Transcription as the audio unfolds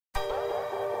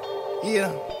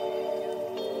Yeah.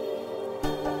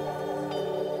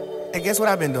 Hey, guess what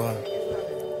I've been doing?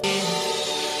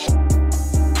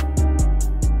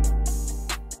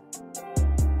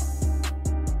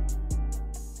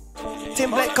 Tim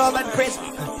Black call like the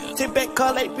president. Tim Black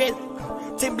call like the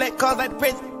president. Tim Black call like the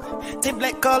president. Tim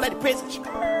Black call like the president.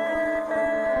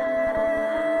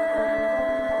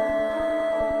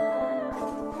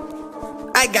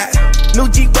 I got new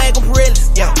G-Wagon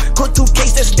Pirellis, yeah. Cook 2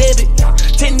 case, that's debit.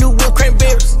 10 new wood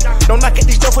cranberries. Don't knock at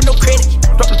this stuff for no credit.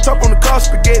 Drop the top on the car,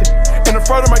 spaghetti. In the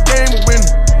front of my game, we're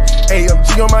winning.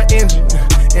 AMG on my engine,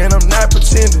 and I'm not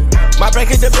pretending. My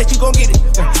brain is the best, you gon' get it.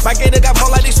 My gator got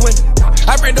more like this winter.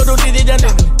 I ran Dodo, did it, done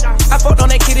it. I fucked on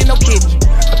that kitty, no kidding.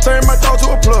 I turned my dog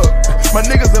to a plug. My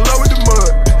niggas in love with the mud.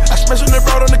 I smashed on the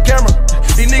road on the camera.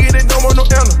 These niggas, they don't want no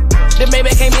ammo. The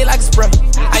Maybach came in like a sprinter.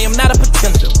 I am not a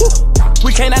pretender. We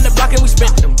came out the block and we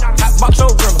spent them. Hot box on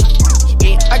rental.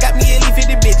 Yeah, I got me at least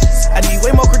 50 bitches. I need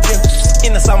way more credentials.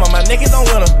 In the summer, my niggas on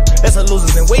winner. That's a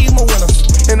losers and way more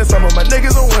winners. In the summer, my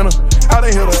niggas on winner. Out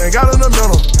of hitter and got in the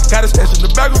middle. Got a stash in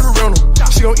the back of the rental.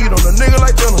 She gon' eat on a nigga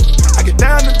like dinner. I get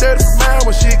down to dirty for mine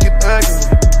when shit get ugly.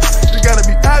 You gotta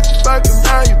be out your fucking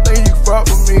mind. You think you can fuck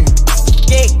with me?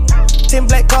 Yeah, Tim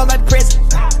Black call like the president.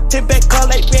 Tim Black call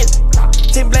like the president.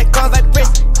 Tim Black call like the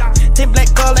president. Tim Black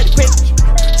call like the president.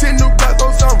 10 new blocks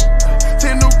on summer.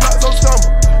 10 new blocks on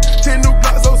summer. 10 new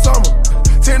blocks on summer.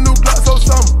 10 new blocks on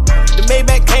summer. The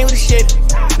Maybach came with the shit.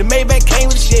 The Maybach came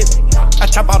with the shit. I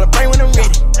chop out the brain when I'm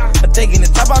ready. I'm taking the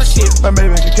top out the shit. My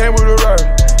Maybach, it came with a rubber.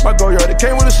 My Go-Yard, it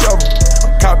came with a shovel.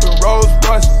 I'm copping Rolls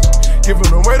Royces, giving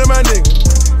them away to my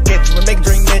niggas. Get you and make a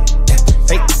drink net.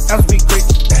 Hey, I'm be quick.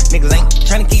 Niggas ain't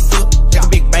tryna keep up. Take a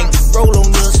big bang, roll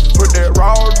on us. Put that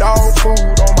raw dog food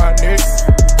on my neck.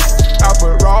 I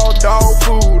put raw dog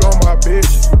food on my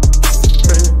bitch.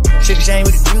 Sugar shine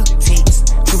with the beauties.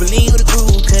 Jubilee with a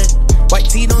cool cut. White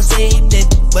tee don't say that,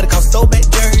 but it cost throwback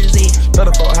jersey.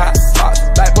 Another for hot box,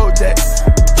 like Bojack.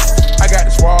 I got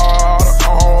this water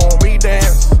on me,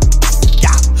 dance.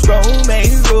 Yeah, strong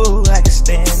main road, I can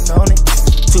stand on it.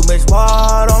 Too much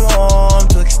water on my arm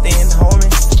to extend,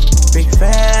 homie. Big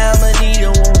family,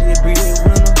 don't want to be a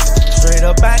winner. Straight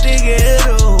up out the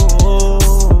ghetto.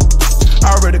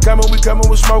 Already coming, we coming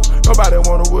with smoke. Nobody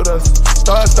want it with us.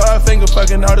 Start finger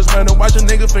fucking all this money. Watch a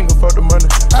nigga finger fuck the money.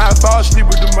 I fall asleep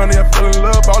with the money. I fell in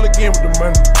love all again with the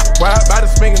money. Wide body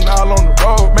swinging all on the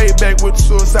road. Made back with the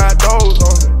suicide doors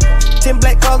on it. Tim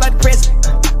Black call like the president.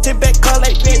 Tim Black call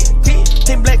like the president.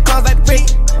 Tim Black call like the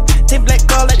president. Tim Black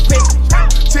call like the president.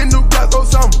 10 new blocks on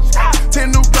summer.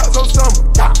 10 new blocks on summer.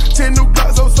 10 new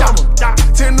blocks on summer.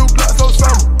 10 new blocks on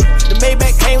summer. The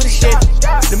Maybach came with the shit.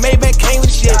 The Maybach came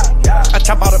with the shit. I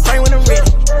chop out the brain when I'm ready.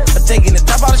 I'm taking the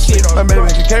top out the shit. My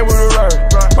Maybach, it came with a rubber.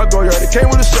 My Go-Yard, it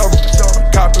came with a shovel.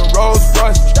 Copping Rolls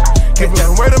Royces, giving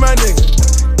them away to my niggas.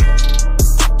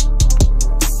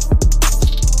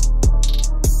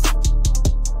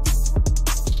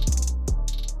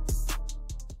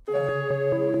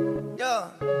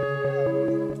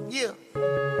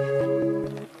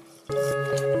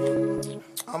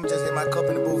 I'ma just hit my cup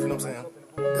in the booth, you know what I'm saying?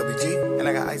 WG, and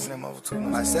I got ice in them over too.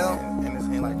 Myself, and it's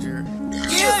in like Jerry.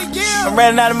 Yeah. I'm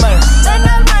running out of money.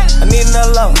 I need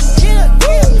another loan.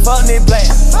 Fuck nigga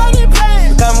playing.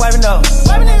 You come wipe it up.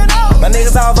 My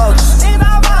niggas all vultures.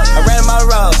 I ran them all the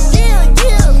road.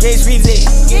 KHPZ.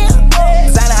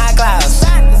 Designer high clouds.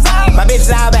 My bitch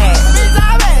is all bad.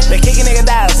 They kicking nigga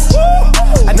dollars.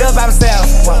 I do it by myself.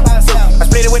 I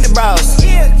split it with the bros.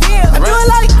 I do it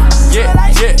like.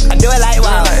 I do it like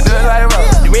wow.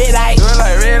 The red light.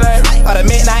 Or the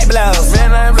midnight blows.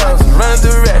 Running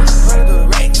through the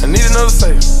racks. I need another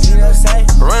safe.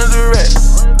 Running through the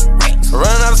racks.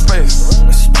 Running out of space.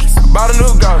 I bought a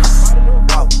new golf.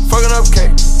 Fucking up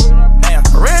cake.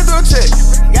 I ran through a check.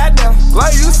 Goddamn.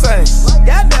 Like you say.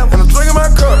 Goddamn. And I'm drinking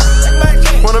my cup.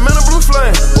 When I'm in a blue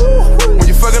flame. When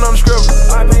you fucking on the scribble.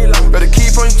 Better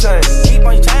keep on your chain.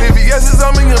 VVS is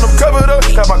on me and I'm covered up.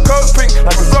 Got my coat pink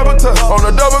like a rubber tuck. On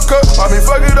a double cup. I mean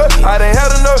fuck it up. I ain't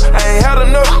had enough.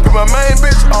 Cause my main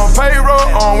bitch on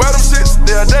payroll. On wear them shits.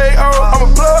 They're a day old. I'm a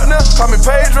plug now. Call me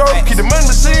Pedro. Keep the money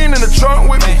machine in the trunk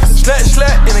with me.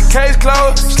 Slat in the case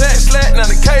closed. Slat now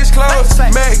the case closed.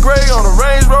 Matt Gray on the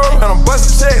Range Road. And I'm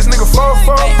busting checks, nigga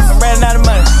 4-4. I'm running out of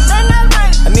money.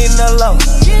 I need another loan.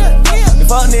 You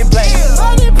fuck nigga playing.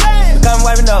 You come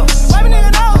wipe it up.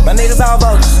 My niggas all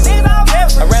vultures.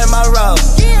 I ran them all the road.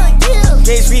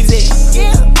 KHPZ.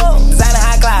 Designer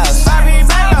high clouds.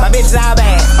 My bitch is all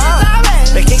bad.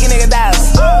 They kicking nigga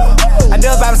dollars. I do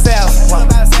it by myself.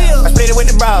 I split it with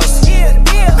the bros.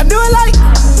 I do it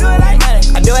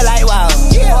like wow.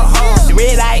 The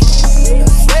red light.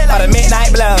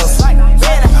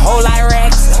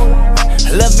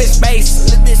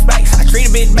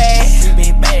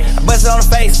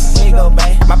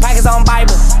 My pockets on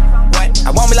Bible. What?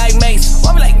 I want me like Mace.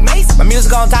 My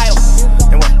music on title.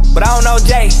 But I don't know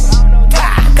Jay.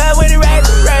 Cut with the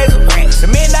razor. The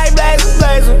midnight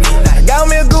blazer. Got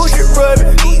me a Gucci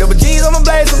rubbing. Double G's on my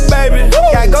blazer, baby.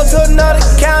 Gotta go to another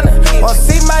counter. Wanna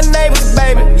see my neighbors,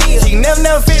 baby. She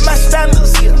never fit my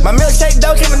standards. My milkshake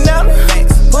dope keep it down.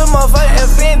 Put motherfucking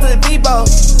F into the depot.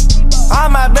 All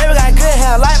my baby got good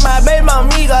hair, like my baby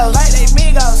amigos.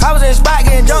 I was in the spot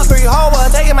getting drunk, 3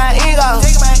 hoes, taking my ego.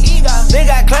 They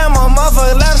got clam on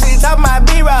motherfucker, let me see top of my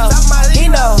B-roll. He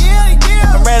know,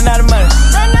 I'm running out of money.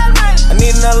 I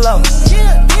need another loan.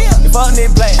 You fuck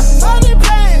nigga playin'.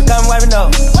 Come wipe it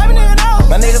up.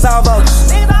 My niggas all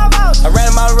vultures. I ran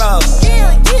them all the road.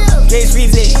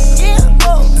 KHPZ.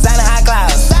 Designer high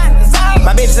clouds.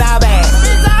 My bitches all bad.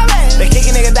 They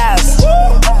kickin' nigga dollars.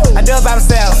 I do it by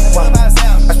myself.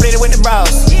 I split it with the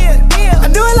bros. I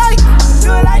do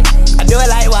it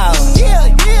like wow.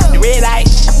 The red light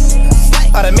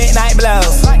or the midnight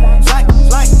blows.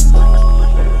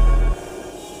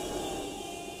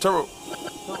 Turbo.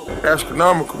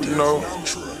 Astronomical, you know.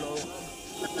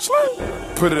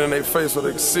 Put it in their face so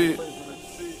they can see it.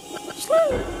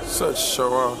 Such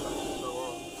show off.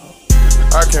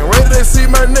 I can't wait till they see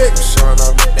my neck showing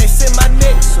up. They see my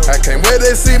neck. I can't wait till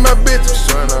they see my bitch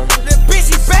showing up. That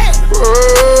bitch is back.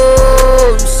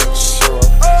 Whoa, you such show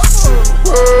off.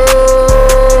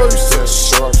 Whoa, you such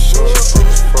show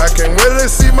off. I can't wait till they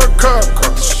see my car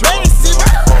show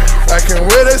off. I can't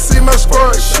wait till they see my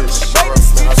squad shit show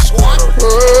off. Man, I squad up.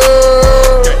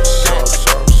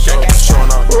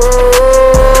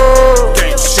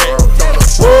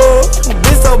 Whoa,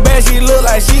 bitch so bad she look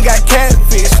like she got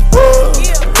catfish. Whoa.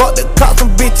 Fuck the cops, some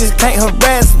bitches can't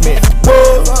harass me.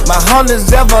 Whoa. My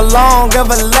Honda's ever long,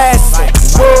 everlasting.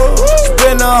 Whoa.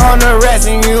 Spend 100 rats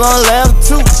and you gon' laugh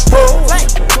too. Whoa.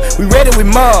 We ready with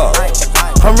mud.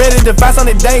 I'm ready to fight on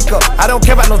the dank up. I don't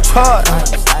care about no charge.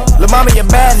 Lil' mama, you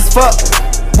bad as fuck.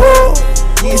 Whoa.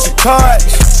 You should charge.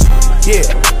 Yeah,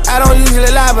 I don't usually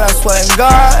lie, but I swear to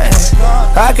God,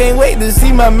 I can't wait to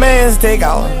see my mans take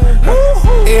off.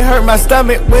 It hurt my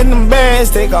stomach when them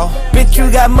bands take off. Bitch, you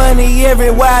got money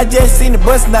everywhere, I just seen the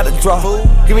bustin' out the draw.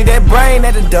 Give me that brain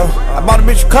at the door. I bought a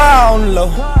bitch a car on the low.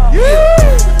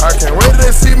 I can't wait till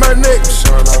they see my neck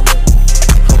showing up.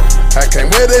 I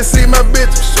can't wait till they see my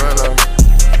bitch showing up.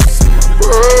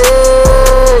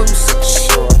 Whoa, you such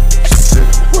show up.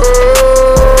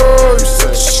 Whoa, you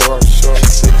such show up.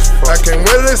 I can't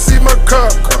wait till they see my car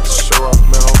show up,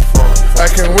 man, I'm falling. I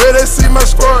can't wait till they see my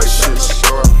squad shit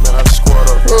show up, man, I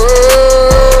squad up.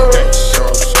 Oh, show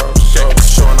up,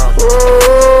 showing up.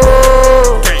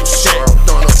 Oh,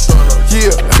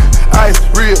 yeah, ice,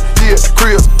 real, yeah,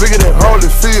 cribs, bigger than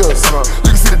Holyfield. You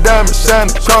can see the diamonds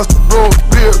shining across the room,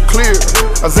 real clear.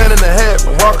 I was in the hat,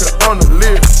 I'm walking on the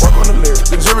lyrics.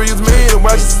 The jury is mean, the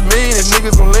watches is mean, and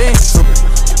niggas gon' lean.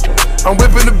 I'm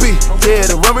whipping the beat, yeah,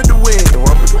 the rum with the wind.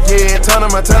 Yeah, turn on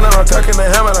my tunnel, I'm talking the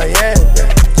hammer like yeah.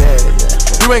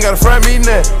 You ain't gotta front me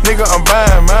now, nigga, I'm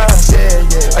buying mine.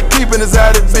 I keep in this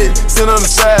out of bitch, sit on the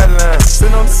sideline.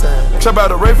 Trap out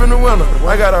the rape in the winter,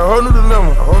 I got a whole new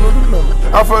dilemma.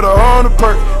 I for the whole new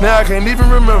perk, now I can't even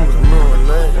remember.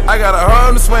 I got a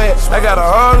whole new swag,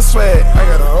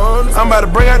 I'm about to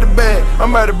bring out the bag,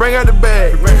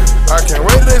 I can't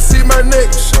wait till they see my neck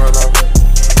showing up.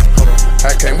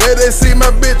 I can't wait till they see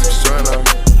my bitch showing up.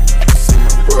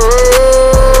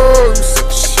 Whoa, you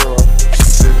such show up.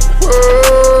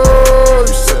 Whoa, you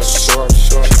such show up.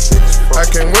 I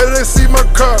can't wait till they see my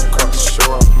car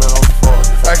show up, man, I'm falling.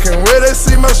 I can't wait till they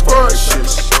see my squad shit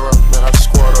show up, man, I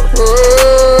squad up.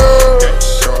 Whoa,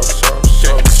 show up,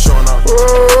 showing up.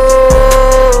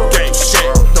 Whoa, show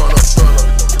up.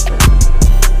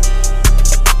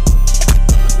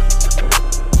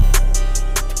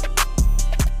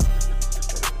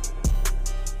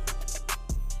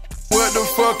 What the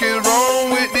fuck is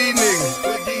wrong with these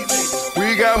niggas?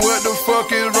 We got what the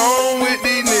fuck is wrong with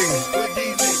these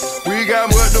niggas? We got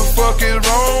what the fuck is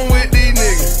wrong with these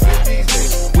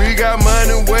niggas? We got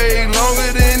money way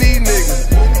longer than these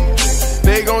niggas.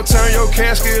 They gon' turn your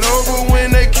casket over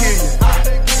when they kill you.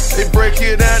 They break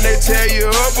you down, they tear you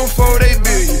up before they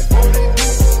build you.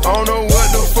 I don't know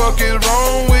what the fuck is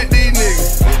wrong with these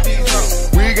niggas.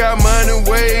 We got money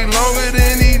way longer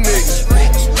than these niggas.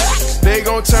 They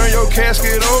gon' turn your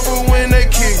casket over when they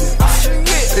kill you.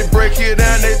 They break you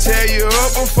down, they tear you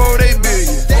up before they build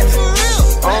you.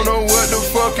 I don't know what the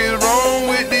fuck is wrong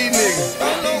with these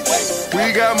niggas. We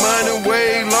got money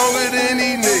way longer than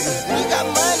these niggas.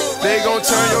 They gon'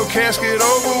 turn your casket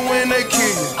over when they kill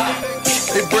you.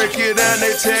 They break you down,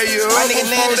 they tear you up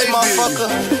before they build you.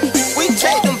 We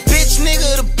take them bitch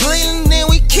nigga to bleeding, then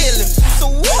we kill him.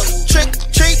 So what? Trick or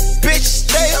treat, bitch,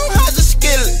 stay on how's the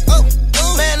skillet.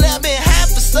 Man, I've been high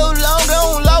for so long, I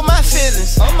don't love my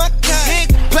feelings. Oh my God.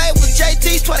 Big play with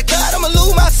JT, swear to God, I'ma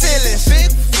lose my feelings.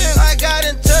 I got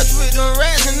in touch with them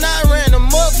rats and I ran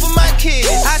them up for my kids.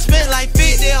 I spent like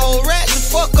 50 whole rats to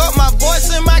fuck up my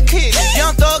voice and my kids.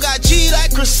 Young thug got G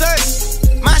like croissants.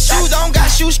 My shoes don't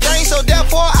got shoestrings, so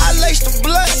therefore I lace the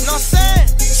blood. Know what I'm saying?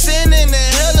 Sitting in the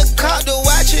helicopter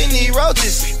watching these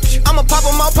roaches. I'ma pop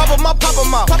 'em out, pop 'em out, pop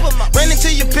 'em out. Ran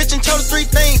into your bitch and told her 3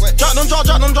 things. Drop them, drop,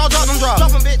 drop them, drop, drop them, drop.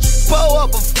 Drop them, bitch. Pull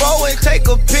up a 4 and take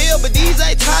a pill, but these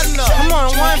ain't tight enough. I'm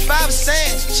on 1-5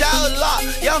 cents, child lock.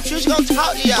 Young Future gon'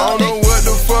 talk to y'all. I don't know what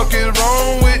the fuck is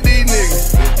wrong with these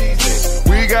niggas.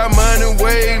 We got money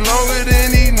way longer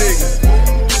than these niggas.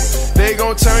 They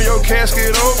gon' turn your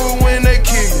casket over when they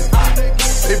kill you.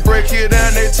 They break you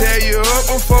down, they tear you up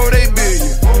before they bill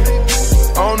you.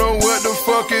 I don't know what the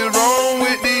fuck is wrong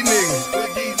with these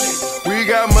niggas. We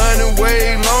got money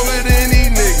way longer than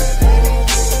these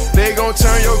niggas. They gon'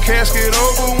 turn your casket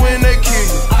over when they kill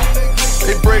you.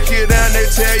 They break you down, they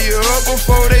tear you up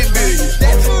before they bill you.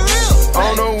 I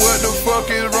don't know what the fuck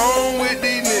is wrong with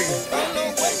these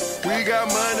niggas. We got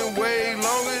money way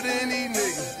longer than these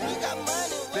niggas.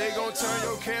 They gon' turn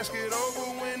your casket over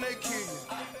when they kill you.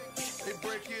 They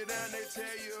break you down, they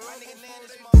tear you up.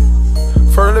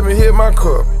 First, let me hit my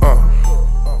cup,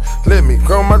 let me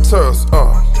grow my tuss,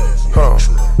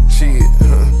 shit,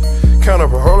 count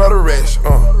up a whole lot of racks,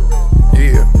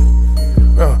 yeah.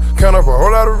 Count up a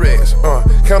whole lot of racks,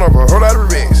 count up a whole lot of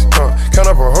racks, count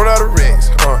up a whole lot of racks,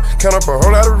 count up a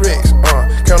whole lot of racks,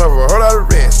 count up a whole lot of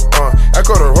racks, I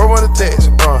got a whole bunch of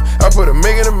text, I put a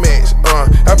meg in a match,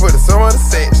 I put a song on the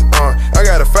sex, I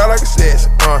got a file like a sex,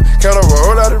 count up a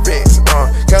whole lot of racks,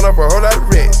 count up a whole lot of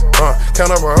racks, count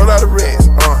up a whole lot of racks,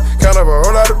 count up a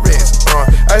whole lot of racks,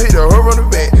 I hit the hoe from the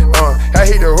back, I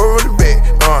hit the hoe from the back,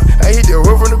 I hit the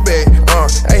hoe from the back,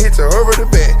 I hit the hoe from the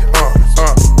back,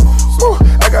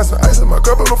 I got some ice in my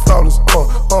cup and I'm flawless.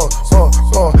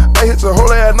 I hit the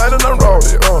whole ass night and I'm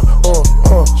rolling.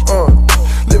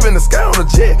 Live in the sky on a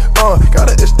jet. Got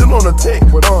an itch still on the tech.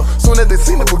 Soon as they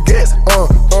seen it baguettes.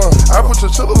 I put your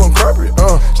chiller on carpet.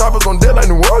 Choppers on dead like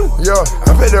New Orleans. Yeah,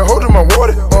 I bet they holding my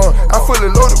water. I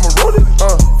fully loaded my rolling.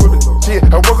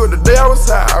 Yeah, I woke up the day I was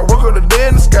high. I woke up the day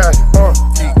in the sky.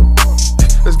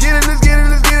 Let's get it, let's get it,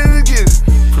 let's get it, let's get it.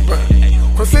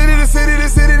 From city to city to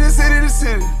city to city to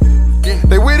city.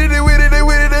 They with it, they with it, they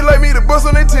with it, they like me to bust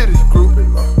on their titties.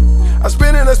 I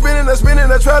spin it, I spin it, I spin it,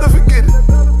 I try to forget it.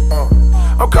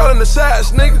 I'm calling the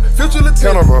shots, nigga, future lieutenant.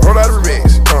 Count up a whole lot of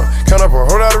rings, count up a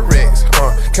whole lot of rings,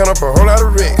 count up a whole lot of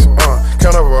rings,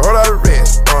 count up a whole lot of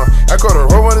rings. I caught a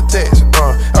roll on the text,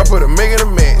 I put a meg in a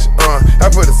match, I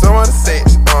put a song on the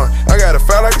sex, I got a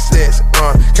file like a sex,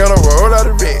 count up a whole lot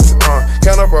of rings,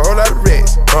 count up a whole lot of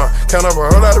rings, count up a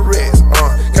whole lot of rings,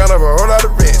 count up a whole lot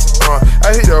of rings.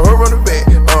 I hit the hoe from the back,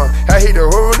 I hit the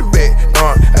hoe from the back,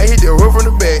 I hit the hoe from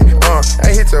the back,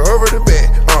 I hit the hoe from the back,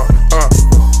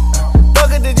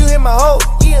 Thugger, did you hit my hoe?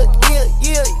 Yeah, yeah,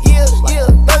 yeah, yeah, yeah.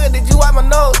 Thugger, did you wipe my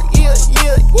nose? Yeah,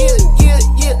 yeah, yeah, yeah,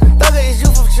 yeah. Thugger, is you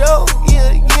for sure?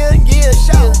 Yeah, yeah, yeah,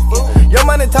 sure. Your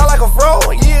money talk like a fro?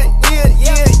 Yeah, yeah,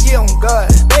 yeah, yeah, oh God.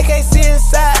 They can't see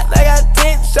inside, they got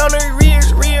tints on the rear.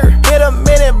 Hit a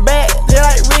minute back, just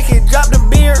like Ricky, drop the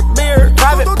beer.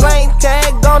 Private plane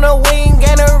tag on the wing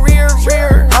and a rear.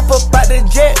 Hop up out the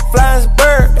jet, flying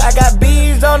bird. I got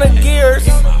bees on the gears.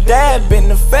 Dab in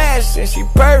the fashion, she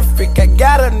perfect. I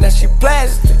got her, now she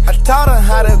plastic. I taught her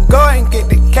how to go and get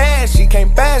the cash. She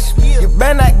can't pass me. You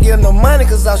better not give no money,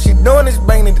 cause all she doing is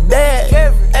bringing the dad.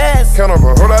 Ass. Count up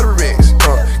a whole lot of rings,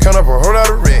 count up a whole lot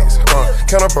of rings,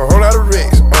 count up a whole lot of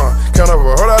rings, count up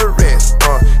a whole lot of rings.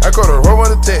 I caught a roll on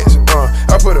the text,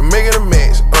 I put a meg in a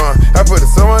match, I put a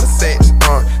song on the sex,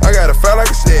 I got a file like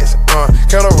a sex,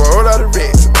 count up a whole lot of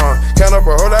rings, count up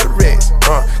a whole lot of rings,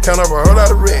 count up a whole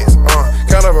lot of rings,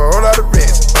 count up a whole lot of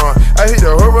rings. I hit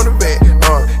the hoe from the back,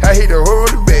 I hit the hoe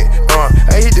from the back,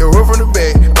 I hit the hoe from the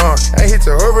back, I hit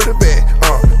the hoe from the back,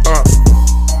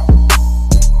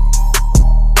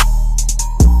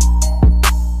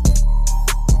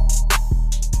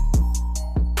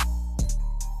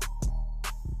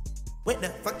 What the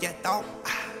fuck you thought?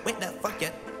 What the fuck you?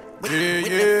 What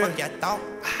the fuck you thought?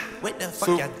 What the fuck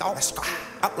you thought?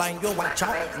 Outline your white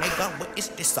chalk, nigga. What is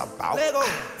this about?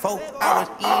 4 hours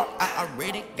in, I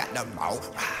already got the mouth.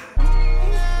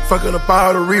 Fucking up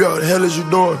out of Rio, the hell is you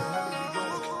doing?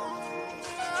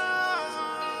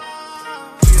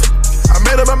 I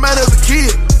made up my mind as a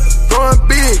kid, going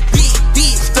big.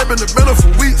 Stepping the middle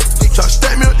for weeks, try to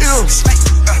stack me on M.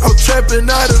 I'm trapping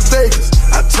out of Vegas,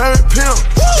 I turned pimp.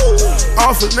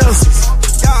 All finesses,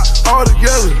 all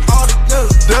together.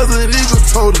 Desert Eagle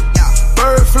total,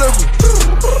 bird flipper.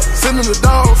 Sending the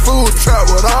dog food trap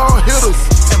with all hitters.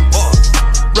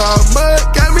 Rob Mud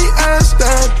got me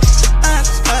Einstein.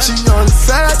 She on the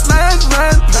sideline,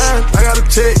 run time. I got a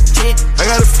check, I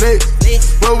got a flex.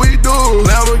 What we do?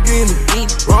 Lamborghini,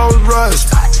 Rolls Royce,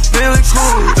 Billy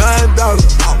Cool, $9.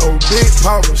 No big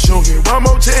papa, she don't get one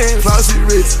more chance. Flossy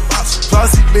rich,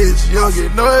 flossy bitch, you don't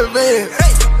get no advance.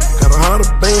 Got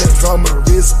 100 bands on my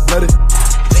wrist, bloody.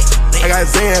 I got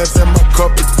Zans and my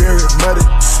cup is very muddy.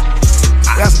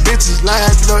 Got some bitches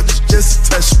lined up just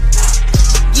to touch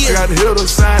you. I got the hill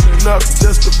signing up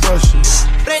just to brush you.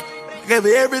 Gave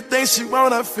her everything she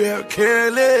want, I felt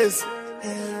careless.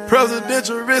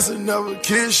 Presidential wrist and never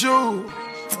kiss you.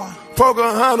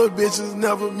 Pocahontas bitches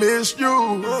never miss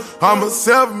you. I'm a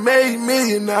self-made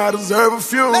millionaire, I deserve a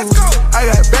few. I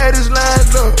got baddies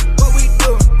lined up. What we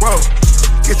do? Whoa,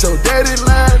 get your daddy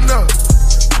lined up.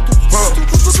 Whoa,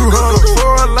 200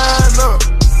 for a line up.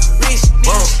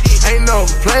 Whoa, ain't no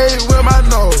play with my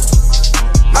nose.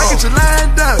 I get you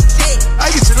lined up.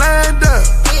 I get you lined up.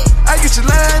 I get you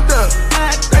lined up.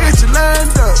 I get you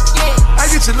lined up. I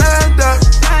get you lined up.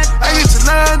 I get you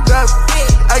lined up.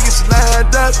 I get you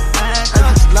lined up. I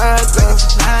get you lined up.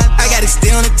 I got it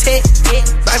still on the tech.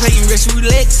 Back playing rich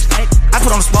Rolex. I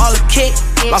put on a smaller kick.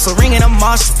 Lost a ring and a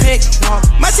Marshall pick.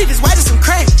 My teeth is white as some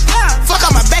crack. Fuck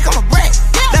on my back, I'm a brat.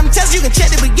 Let me tell you, you can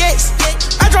check the baguettes.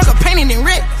 I drunk a painting and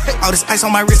rip. All this ice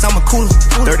on my wrist, I'm a cooler.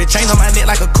 30 chains on my neck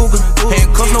like a cougar.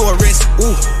 Handcuffs, no arrest.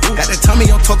 Ooh, got that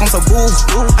tummy on talk, I'm so boo.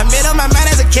 I made up my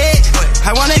mind as a kid.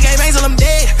 I wanna get bangs till I'm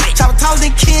dead. Chopper taller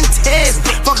than Ken Tez.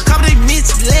 Fuck a couple of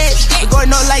misled. We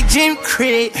going up like Jim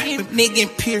Craig. Nigga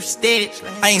and Pierce dead.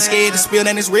 I ain't scared to spill,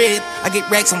 then it's red. I get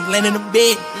racks, I'm laying in the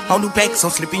bed. Whole new package, I'm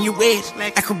slipping your wedge.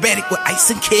 Acrobatic with ice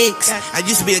and kicks. I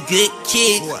used to be a good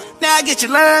kid. Now I get you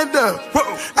lined up.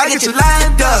 I get you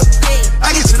lined up.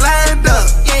 I get you lined up.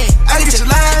 I get you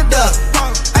lined up.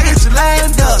 I get you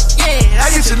lined up. I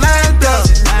get you lined up.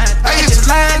 I get you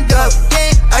lined up.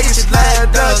 I get you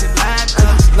lined up. I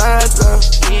get you lined up.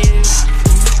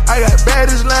 I got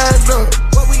baddies lined up.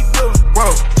 What we do?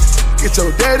 Whoa, get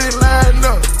your daddy lined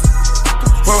up.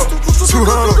 Whoa,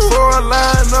 200 for a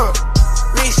line up.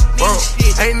 Whoa,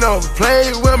 ain't no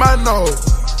play with my nose.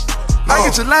 I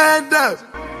get you lined up.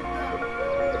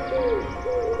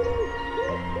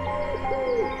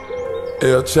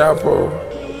 El Chapo,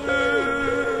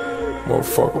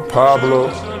 motherfucker Pablo.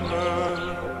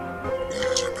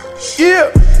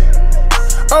 Yeah,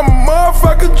 I'm a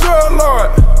motherfucking drug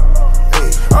lord.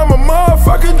 I'm a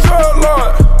motherfucking drug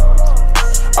lord.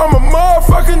 I'm a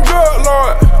motherfucking drug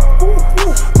lord.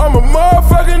 I'm a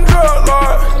motherfucking drug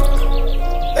lord.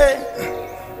 Hey,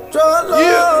 drug lord.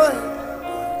 Yeah.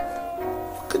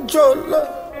 Controller.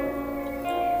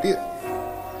 Yeah.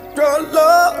 Drug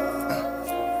lord.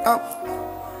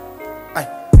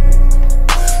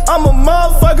 I'm a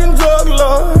motherfucking drug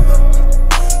lord.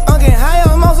 I'm getting high,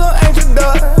 I'm on some ancient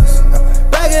dust.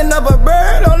 Bagging up a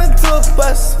bird on the tour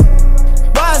bus.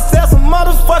 Boy, I sell some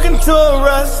motherfucking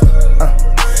tourists.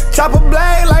 Chop a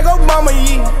blade like Obama,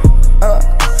 yeah.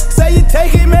 Say you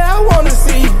take it, man, I wanna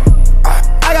see.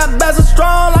 I got bezel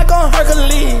strong like on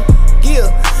Hercules. Yeah,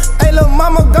 hey, little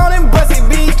mama gone in Bussy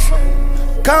Beach.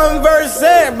 Converse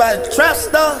everybody, trap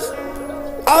stars.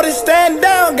 All this stand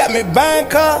down got me buying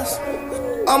cars.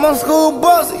 I'm on school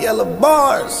bus, yellow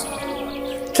bars.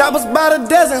 Choppers by the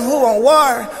dozen, who on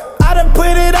war? I done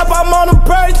put it up, I'm on the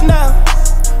perch now.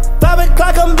 5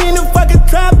 o'clock, I'm beating the fucking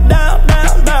trap down,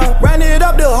 down, down. Ran it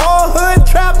up, the whole hood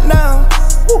trap now.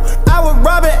 I was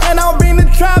robbing and I'm beating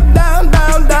the trap down,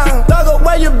 down, down. Thugger,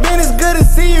 where you been? It's good to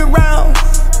see you around.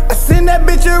 I send that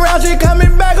bitch around, she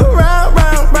coming back around,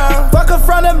 round, round. Fuck her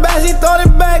front and back, she throw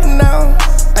it back now.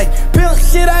 Ay, pimp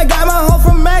shit, I got my home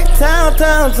from Mac Town,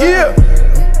 town, town. Yeah,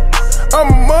 I'm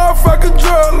a motherfucking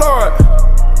drug lord.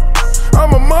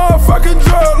 I'm a motherfucking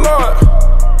drug lord.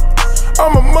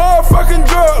 I'm a motherfucking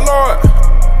drug lord.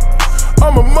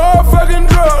 I'm a motherfucking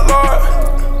drug lord.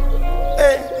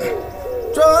 Hey,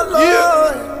 drug lord.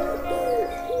 Yeah.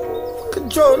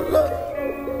 Controller.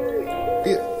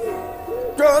 Yeah.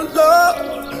 Drug lord.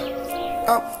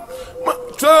 I'm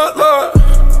drug lord.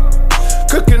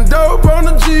 Cooking dope on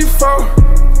the G4.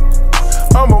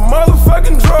 I'm a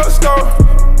motherfucking drugstore.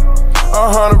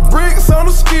 100 bricks on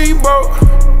the ski boat.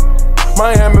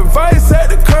 Miami Vice at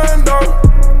the condo.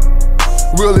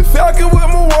 Really falcon with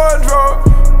my wardrobe.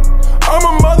 I'm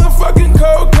a motherfucking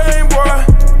cocaine boy.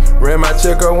 Ran my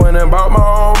check up, went and bought my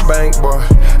own bank, boy.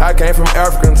 I came from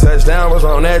African, touchdown, was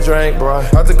on that drink, boy.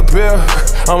 I took a pill,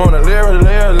 I'm on a lyric.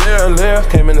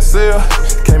 Came in the seal,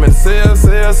 came came and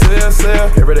sell.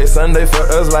 Every day Sunday for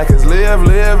us like it's live.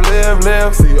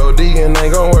 COD and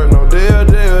ain't gon' work no deal.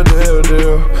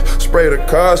 Spray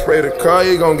the car,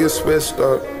 you gon' get switched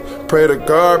up. Pray to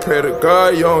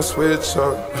God, you don't switch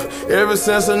up. Ever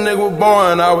since a nigga was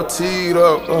born, I was teed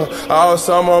up. All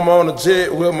summer I'm on a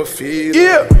jet with my feet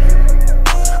up.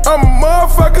 I'm a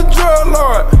motherfucking drug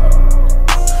lord.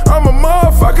 I'm a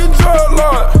motherfucking drug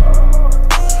lord.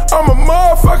 I'm a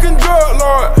motherfucking drug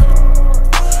lord.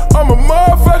 I'm a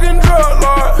motherfucking drug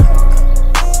lord.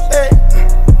 Hey,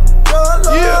 drug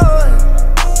lord. Yeah.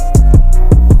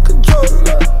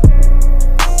 Controller.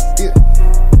 Yeah.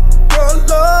 Drug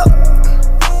lord.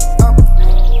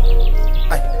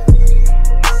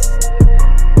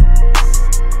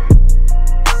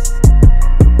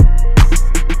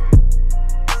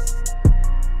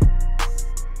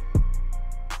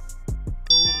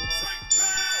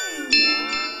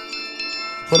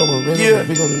 Yeah.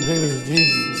 Big on the niggas,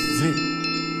 Jesus. You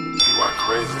went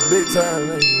crazy. Big time,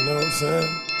 nigga, you know what I'm saying?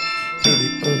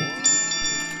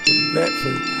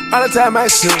 All the time I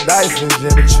shoot dice and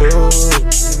Jimmy Choo.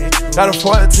 Got a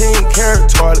 14-karat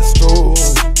toilet stool.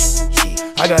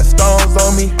 I got stones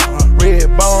on me, red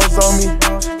bones on me.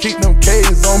 Keep them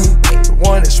K's on me. The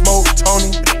one that smoked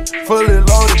Tony. Fully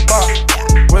loaded box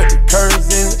with the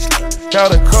curves in it.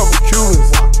 Got a couple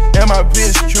Cubans and my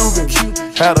bitch Cuban.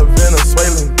 Had a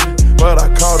Venezuelan, but I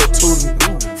called her Tootin'.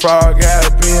 Frog got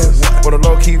bins, with a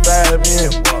low-key vibe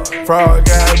in. Frog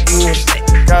got bins,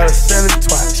 gotta sell it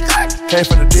twice. Came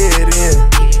for the dead end,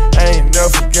 I ain't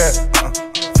never forget.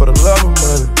 For the love of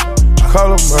money,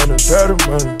 color money, dirty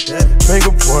money, finger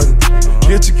pointing.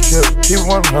 Get your kill, keep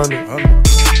 100.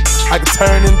 I can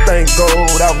turn anything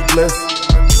gold, I was blessed.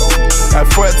 Got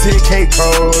 14K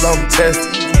code, I'm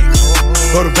tested.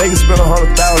 Go to Vegas, spend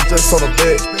 100,000 just on a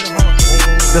bet.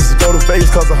 Just to go to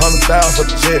Vegas, cost 100,000 for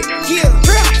the jet. Yeah,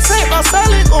 drip, say my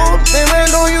solid gold. Then I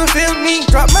know you feel me.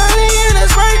 Drop money in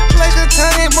this right, like a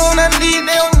tiny bone. I leave,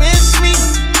 they don't miss me.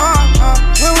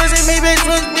 When was it? Maybe it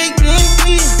was big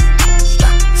me.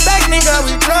 Stack nigga,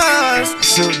 we trust.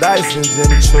 Shoot dice and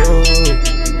Jimmy Choo.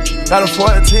 Got a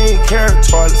 14-karat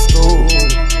toilet stool.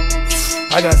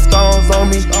 I got stones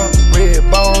on me, red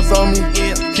bones on me.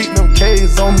 Keep them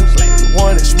K's on me. The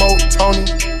one that smoked Tony.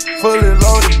 Fully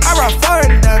loaded. I rock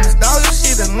 40 diamonds, dog, this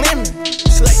shit a lemon.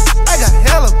 Slay. I got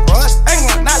hella bros, ain't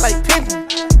going not like pimpin'.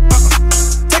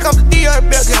 Take off the DR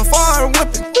belt, get a foreign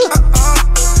whippin'.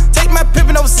 Take my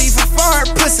pimpin' overseas for foreign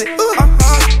pussy.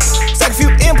 Stack a few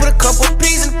in, put a couple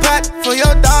peas in the pot for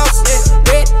your dogs.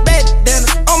 Red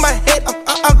bandanas on my head,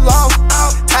 I'm lost.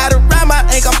 Tied around my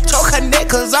ankle, I'm choke her neck,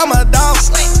 cause I'm a dog.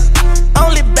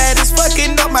 Only bad is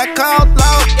fucking up my call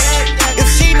log. If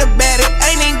she the baddest,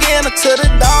 ain't even getting her to the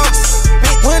dogs.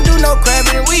 Wouldn't do no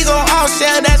crabbing, we gon' all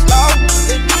share, that's law.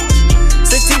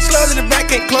 16 slugs in the back,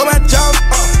 can't close my jaw.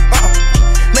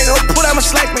 Make her pull out my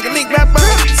slack, make a leak my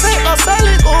bird. Say my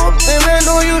solid gold, then I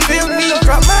know you feel me.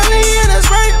 Drop money in this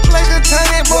right, like a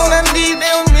tiny bone, I leave, they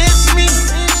don't miss me.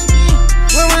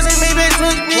 When was it, maybe it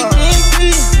was big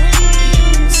me.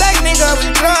 Stack nigga,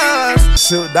 we trust.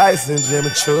 Shoot dice and Jimmy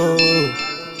Choo.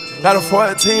 Got a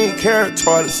 14-karat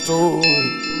toilet stool.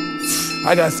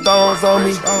 I got stones on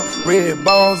me, red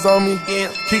bones on me.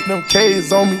 Keep them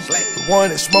K's on me. The one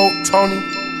that smoked Tony.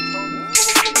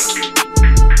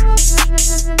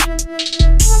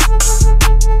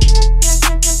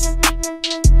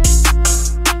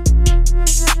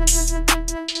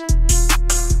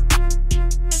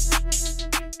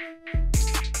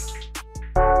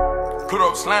 Put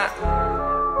up slant.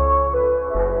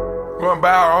 We gonna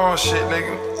buy our own shit,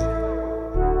 nigga.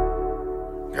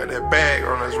 Got that bag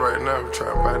on us right now, we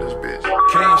trying to buy this bitch.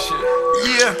 King shit.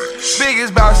 Yeah,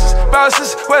 biggest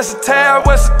bosses, what's the tab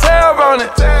on it?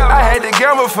 I had to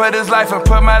gamble for this life and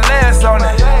put my last on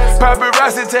it.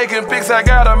 Paparazzi taking pics, I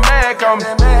got a Mac on me.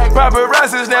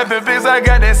 Paparazzi snapping pics, I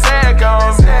got that sack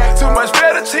on me. Too much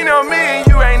better cheat on me and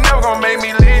you ain't never gonna make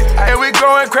me leave. And we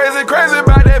going crazy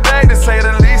about that bag to say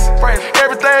the least.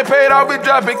 Everything paid off, we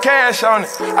dropping cash on it.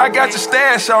 I got your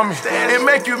stash on me, it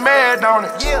make you mad on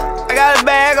it. I got a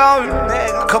bag on me,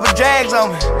 a couple jags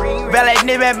on me. Valet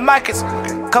nip at markets,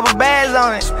 couple bags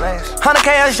on it.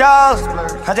 100K on Shaws,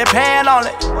 I just pan on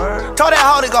it. Told that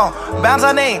hoe to go, bounce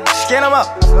on in, skin them up.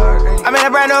 I'm in a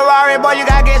brand new Rari, boy, you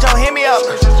gotta get your hit me up.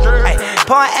 Ay,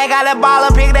 point A, got that ball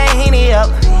and pick that Henny up.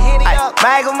 Ay,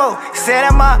 Michael Moore, set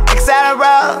him up, excited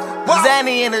bro.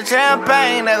 Zanny in the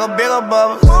champagne, like a bigger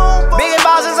bubble. Biggie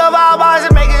bosses of all bars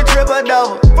and make it triple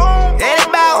double.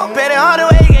 Anybody pay the harder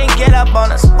way, you can't get up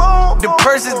on us. The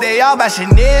purses, they all by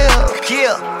Chanel.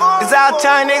 Kill. It's our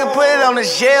turn, nigga, put it on the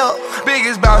shelf.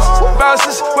 Biggest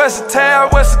bosses, what's the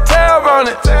tab on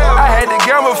it? I had to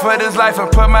gamble for this life and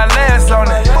put my last on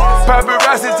it.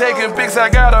 Paparazzi taking pics, I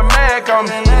got a Mac on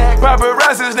me.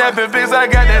 Paparazzi snapping pics, I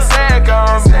got that sack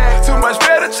on me. Too much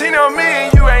fettuccine on me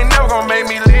and you ain't never gonna make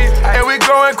me leave. And we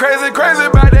going crazy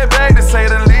about that bag to say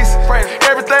the least.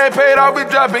 Everything paid off, we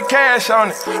dropping cash on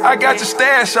it. I got your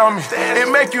stash on me,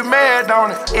 it make you mad,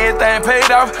 don't it? Everything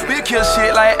paid off, we kill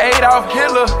shit like Adolf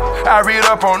Hitler. I read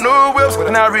up on new whips,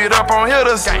 and I read up on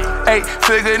hitters.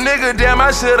 8-figure nigga, damn,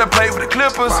 I should've played with the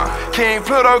Clippers. King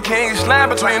Pluto, King Slimey,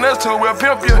 between us two, we'll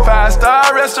pimp you.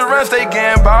 5-star restaurants, they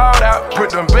getting balled out.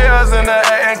 Put them bills in the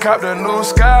air and cop the new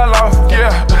Skyloft.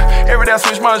 Yeah, every day I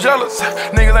switch my jealous.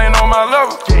 Niggas ain't on my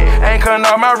level. Ain't cutting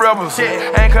all my rebels,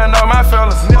 ain't cutting all my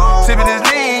fellas. Sippin' this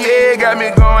lean, yeah, got me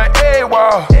going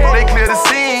AWOL. They clear the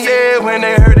scene, yeah, when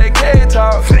they heard that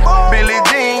K-talk. Billie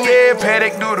Jean, yeah,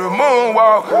 Paddock do the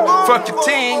moonwalk. Fuck your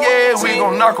team, yeah, we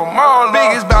gon' knock them all off.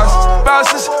 Biggest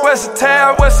bosses, what's the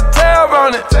tab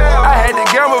on it? I had to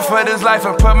gamble for this life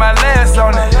and put my last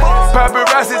on it.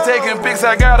 Paparazzi taking pics,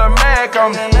 I got a Mac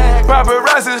on me.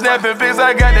 Paparazzi snapping pics,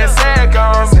 I got that sack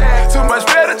on me. Too much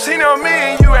fettuccine on me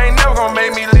and you ain't never gonna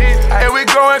make me leave. And we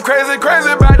going crazy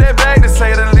about that bag to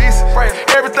say the least.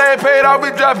 Everything paid off,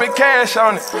 we dropping cash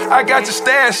on it. I got your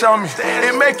stash on me,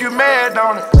 it make you mad,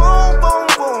 don't it? Boom, boom,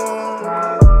 boom.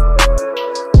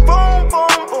 Boom, boom,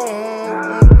 boom.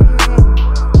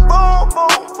 Boom,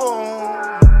 boom, boom.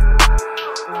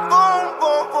 Boom,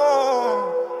 boom, boom.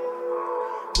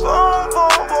 Boom,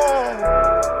 boom, boom.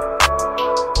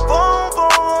 Boom,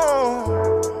 boom.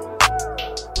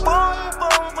 Boom,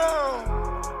 boom, boom.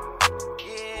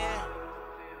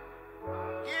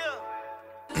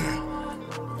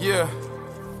 Yeah.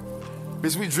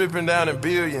 Bitch, we dripping down in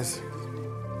billions.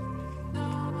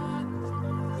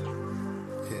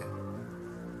 Yeah.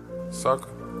 Sucker.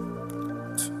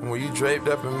 When you draped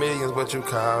up in millions, what you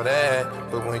call that?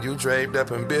 But when you draped up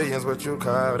in billions, what you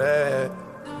call that?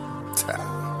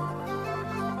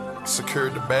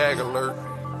 Secured the bag alert.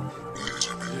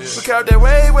 Yeah. Look out that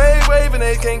wave, and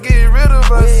they can't get rid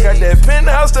of us. Got that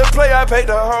penthouse to play, I paid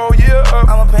the whole year up.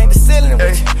 I'ma paint the ceiling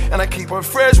with you. And I keep her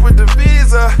fresh with the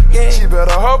visa. She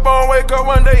better hope on wake up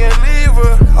one day and leave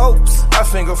her. Hopes. I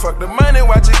finger fuck the money,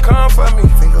 watch it come for me.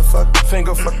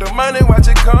 Finger fuck the money, watch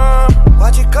it come.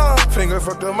 Watch it come. Finger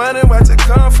fuck the money, watch it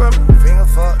come for me.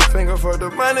 Finger fuck the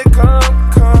money, come.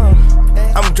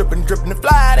 I'm drippin' the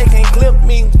fly, they can't clip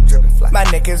me. My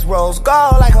neck is rose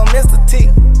gold like I'm Mr. T.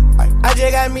 I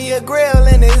just got me a grill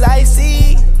and it's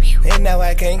icy. And now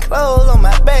I can't close on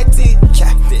my back teeth.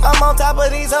 I'm on top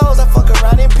of these hoes, I fuck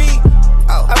around and pee.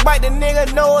 I bite the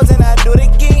nigga nose and I do it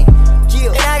again.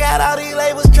 And I got all these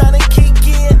labels tryna kick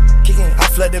in. I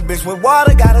flood the bitch with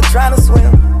water, got her tryna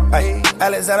swim.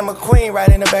 Alexander McQueen right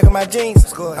in the back of my jeans.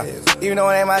 Even though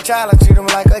it ain't my child, I treat him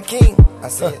like a king. I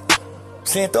said,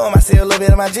 seeing through him, I see a little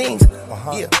bit of my jeans.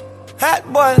 Yeah. Hot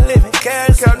boy living,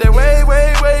 cash. Count that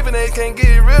wave, and they can't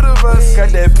get rid of us. Got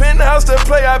that penthouse to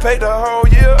play, I paid the whole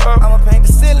year up. I'ma paint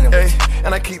the ceiling with you.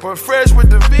 And I keep her fresh with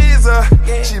the visa.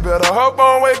 She better hope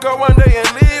on wake up one day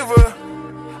and leave her.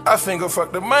 I finger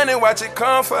fuck the money, watch it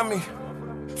come for me.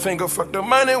 Finger fuck the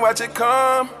money, watch it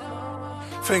come.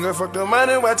 Finger fuck the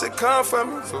money, watch it come for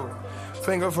me.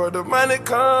 Finger fuck the money,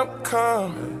 come.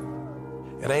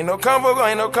 It ain't no comfort,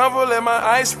 let my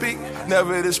eyes speak.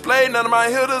 Never display none of my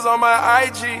hitters on my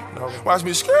IG. Watch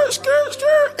me skirt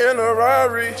in a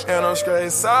Rari, and I'm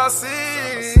straight saucy.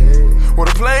 With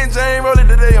a plain Jane rolling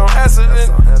today on accident.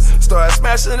 Started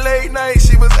smashing late night,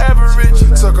 she was average.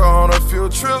 Took her on a few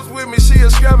trips with me, she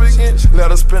extravagant. Let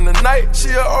her spend the night, she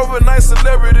an overnight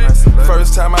celebrity.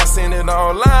 First time I seen it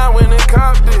online, when it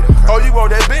copped it. Oh, you want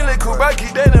that Bentley coupe, I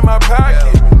keep that in my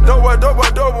pocket. Dope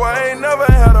boy, I ain't never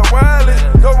had a wallet.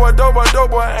 Dope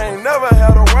boy, I ain't never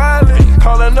had a wallet.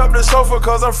 Calling up the chauffeur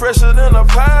cause I'm fresher than a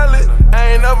pilot.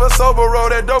 I ain't never sober, roll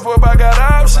that dope up, I got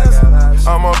options.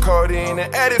 I'm on codeine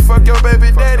and addict, fuck your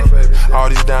baby daddy. All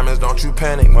these diamonds, don't you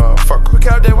panic, motherfucker. Look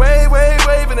out that wave,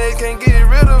 and they can't get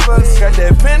rid of us. Got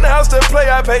that penthouse to play,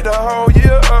 I paid the whole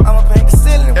year up. I'ma paint the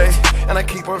ceiling with you. And I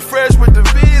keep her fresh with the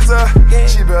visa.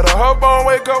 She better hope on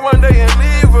wake up one day and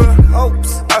leave her.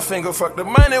 Hopes. I finger fuck the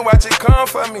money, watch it come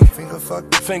for me. Finger fuck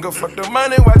the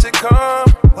money, watch it come.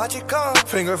 Watch it come.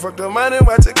 Finger fuck the money,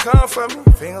 watch it come for me.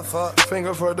 Finger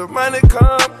fuck the money,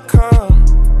 come.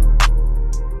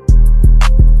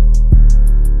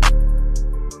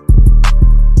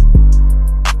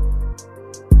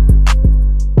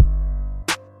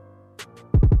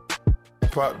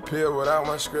 popped the pill without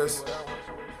my stress.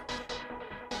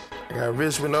 I got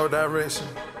rich with no direction.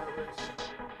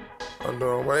 I'm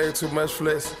doing way too much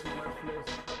flexing.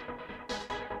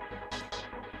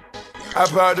 I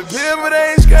popped the pill but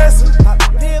I ain't stressing.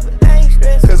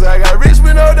 Cause I got rich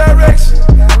with no direction.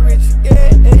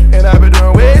 And I been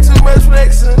doing way too much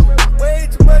flexing.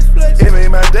 It made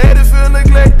my daddy feel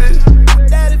neglected.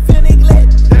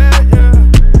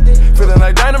 Feeling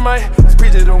like dynamite. This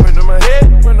preacher done went to my head.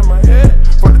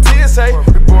 For the TSA,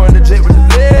 we born the jet with the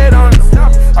lead on it.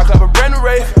 I cop a brand new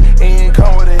Wraith, and ain't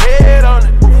come with a head on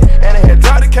it. And they had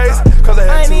dropped the case, cause I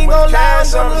had too much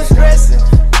cash on it.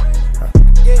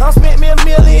 I spent me $1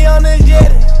 million on the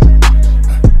jet.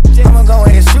 I'ma go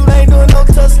ahead and shoot, ain't doing no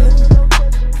tussling.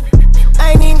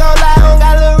 I ain't even gon' lie, I don't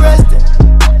got a little rustin'.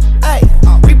 Ayy,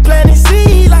 we planting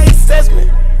seed like assessment.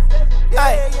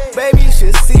 Ayy, baby, you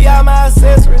should see all my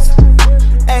accessories.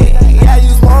 Ayy, I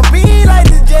used one beat like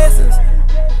the Jetsons.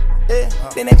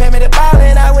 Then they pay me the ball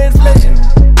and I went flexing.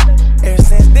 Ever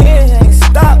since then, I ain't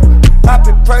stopped.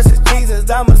 Poppin' purses, Jesus,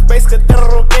 I'm a space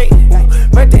cathedral gate.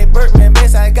 Birthday, Berkman,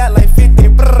 bitch, I got like 50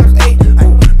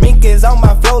 brrrs, Mink is on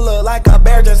my flow, look like a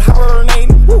bear just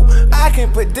hibernating. I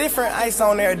can put different ice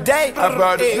on every day. I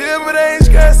brought the pill, but I ain't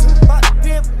stressing.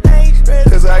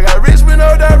 Cause I got rich with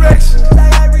no direction.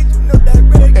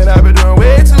 And I been doing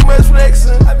way too much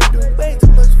flexing.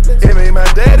 It made my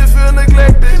daddy feel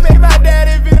neglected.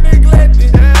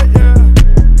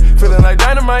 Feeling like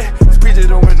dynamite. This preacher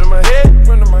done went to my head.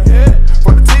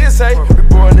 For the TSA, we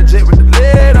born the jet with the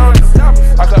lead on it.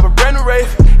 I cop a brand new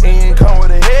Wraith, and ain't come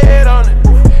with a head on it.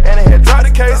 And they had dropped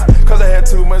the case, cause I had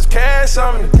too much cash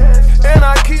on me. And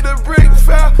I keep the brick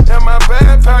foul in my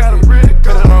back pocket.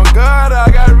 Better on God, I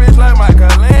got rich like Michael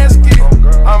Lansky.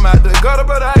 I'm out the gutter,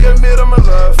 but I admit I'm a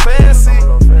little fancy.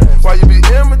 Why you be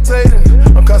imitating?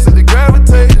 I'm constantly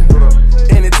gravitating.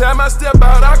 Anytime I step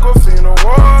out, I go feel no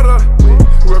water.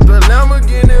 Rip the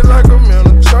Lamborghini like I'm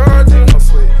in a Charger.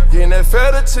 Getting that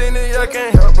fettuccine, I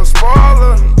can't help but spoil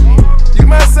her. You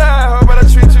my side hoe, but I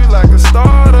treat you like a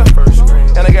starter.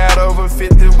 And I got over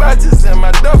 50 watches in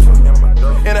my duffel.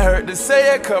 And I heard to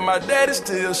say it, cause my daddy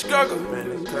still struggle.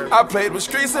 I played with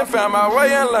streets and found my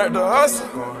way and learned to hustle.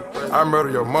 I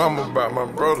murdered your mama about my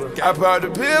brother. I popped the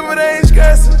pill, but I ain't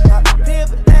stressing.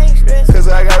 Cause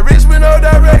I got rich with no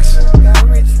direction.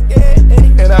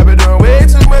 And I been doing way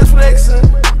too much flexing.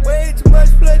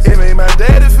 It made my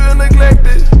daddy feel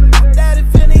neglected.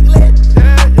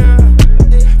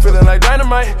 Feeling like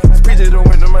dynamite. This preacher done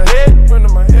went to my head.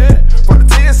 For the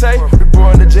TSA, we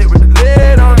born the jet with the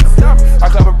lead on it. I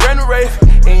cop a brand new Wraith,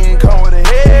 and ain't come with a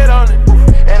head on it.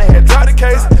 And they had dropped the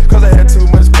case, cause I had too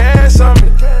much cash on me.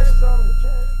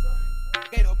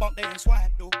 Gator bump there and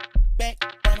swine through. Back,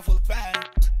 burner full of fire.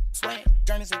 Swing,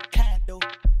 journeys in the condo.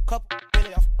 Couple,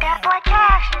 really off. That boy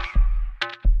Cassius.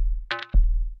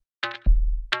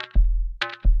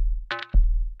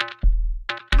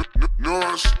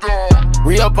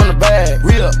 Re-up on the bag,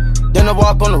 re-up. Then I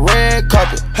walk on the red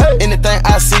carpet. Hey. Anything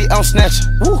I see, I'm snatching.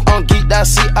 Woo. On geek, I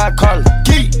see, I call it.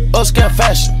 Geek. Upscale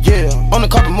fashion, yeah. On the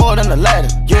carpet more than the ladder,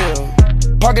 yeah.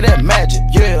 Parking that magic,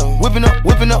 yeah. Whipping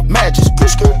up magic.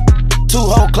 Two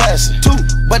whole classes, two,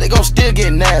 but they gon' still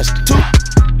get nasty. Two,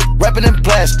 rapping in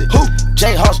plastic. Who?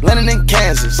 J-House landing in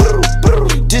Kansas.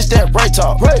 This that Ray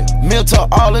talk, Mill talk,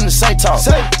 all in the same talk.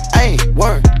 I ain't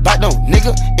worried about no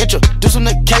nigga. Introduce him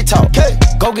to K-Talk.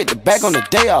 Go get the bag on the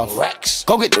day off.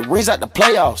 Go get the rings out the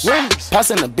playoffs.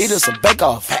 Passing the beat us a bake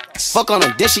off. Fuck on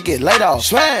the dish, she get laid off.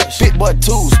 Big boy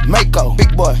tools, Mako.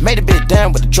 Big boy made a bit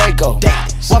down with the Draco.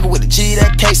 Walking with the G,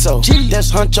 that queso.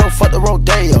 That's Huncho, fuck the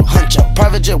Rodeo.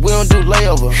 Private jet, we don't do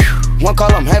layover. One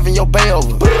call, I'm having your bay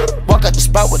over. Walk out the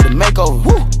spot with the makeover.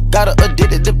 Got her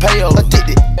addicted to payover.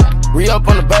 Re-up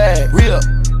on the bag, re-up.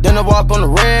 Then I walk on the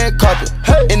red carpet.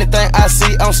 Hey. Anything I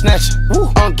see, I'm snatching. Woo.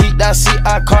 On geek, I see,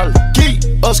 I call it. Geek.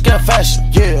 Upscale fashion,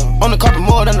 yeah. On the carpet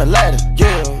more than the ladder,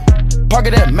 yeah.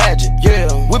 Parking that magic, yeah.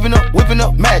 Whipping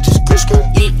up magic.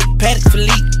 Yeah, Paddock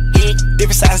Philippe, yeah.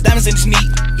 Different size diamonds in his knee,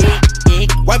 yeah.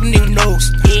 Wiping nigga nose,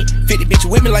 yeah. 50 bitch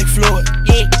with me like Floyd,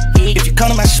 yeah. If you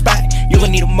come to my spot, you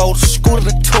gon' need a motor, scooter,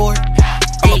 the tour.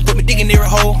 I'ma put me digging near a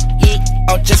hole, yeah.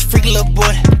 I'm just a freaky little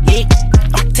boy, yeah.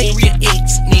 I'ma take real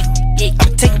eggs, nigga.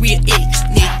 I'ma take real eggs,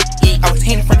 nigga. I was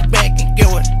hitting from the back and get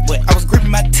what? I was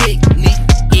gripping my technique.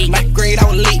 Ninth grade, I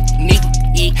was late, nigga.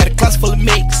 Had a class full of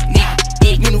mix, nigga.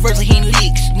 Universal hitting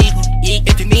leaks, nigga.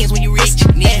 If your names when you rich,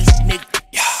 nigga.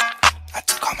 Yeah, I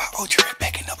took all my old trip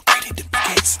back and upgraded the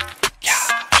baguettes. Yeah,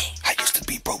 I used to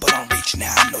be broke, but I'm rich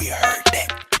now. I know you heard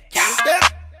that. Yeah,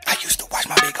 I used to watch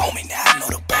my big homie, now I know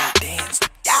the bird dance.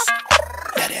 Yeah,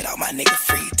 now that all my niggas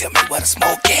free, tell me what a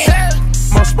smoke at.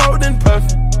 more smoke than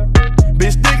puffin'.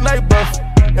 Bitch thick like Buffy.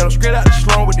 And I'm straight out the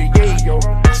slum with the yayo.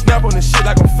 Snap on this shit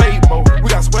like I'm Fable. We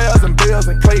got squares and bills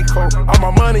and clay coat. All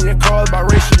my money in cars by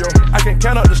ratio. I can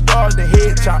count up the stars, the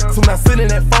head chop. Soon I sitting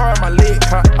that far, my leg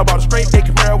caught. I bought a straight A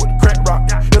Camaro with the crack rock.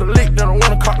 Hit a lick, then I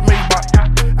wanna call the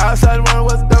Maybach. Outside the one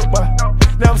was a dope boy.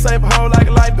 Never save a hoe like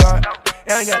a lifeguard.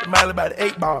 And I got the miley by the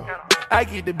 8 ball. I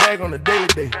get the bag on the daily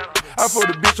day. I put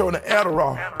the bitch on the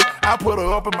Adderall. I put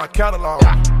her up in my catalog.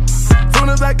 Soon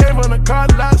as I came from the car,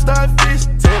 I started fish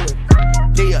tailing.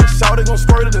 Yeah, shawty gon'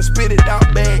 squirt it and spit it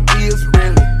out, bad is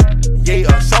really.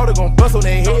 Yeah, shawty gon' bust on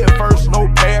their head first, no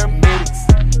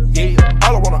paramedics. Yeah,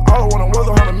 all I wanna was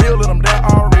 100 mil and I'm there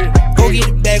already. Go get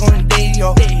it back on the day,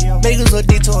 yo. Make us look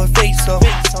dick to her face, so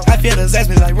I feel the zest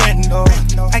like Rando.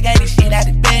 I got this shit out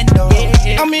the bando.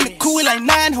 I'm in the cool like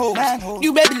 9 hoes.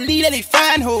 You better believe that they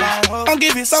fine hoes. I'm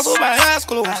giving sauce with my eyes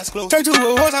closed. Turned to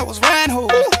a horse, I was riding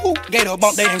hoes. Gator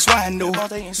bump, they ain't swine though.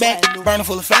 Back burner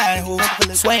full of flying hoes.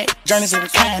 Swag, journeys every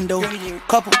kind though.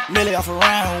 Couple milli off a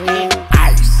round.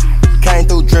 Ice. Came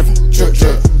through drippin', drip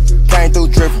drip. Came through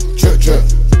drippin', drip drip.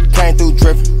 Came through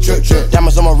drippin', drip drip.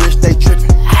 Diamonds on my wrist, they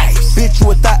trippin'. Ice. Bitch,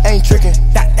 you a thought ain't trickin'.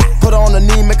 Put her on the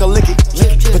knee, make her lick it.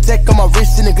 Protect on my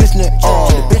wrist and it glistening.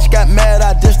 The bitch got mad,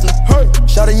 I dissed her.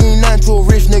 Shawty, you ain't nothing to a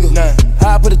rich nigga.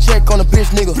 I put a check on a bitch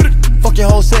nigga. Fuck your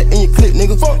whole set and your clip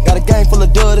nigga. Got a gang full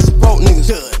of dud, it's broke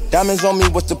niggas. Diamonds on me,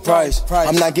 what's the price?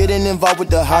 I'm not getting involved with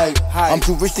the hype. I'm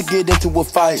too rich to get into a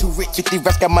fight. 50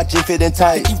 racks got my jeans fitting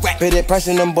tight. Pay that price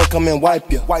and them boys come and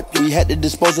wipe you. We had to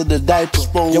dispose of the diaper.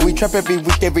 Yeah, we trap every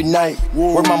week, every night.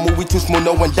 Word my movie too smooth,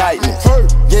 no indictments.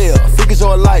 Yeah, figures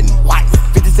or lightning.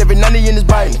 5790 in this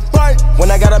biting. When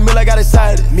I got a meal, I got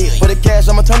excited. For the cash,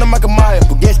 I'ma turn to Michael Myers.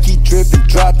 Baguettes keep dripping,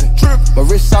 dropping. My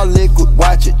wrist all liquid,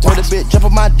 watch it. Told a bitch, jump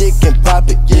on my dick and pop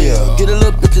it. Yeah, get a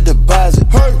little bit to deposit.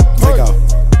 Take off.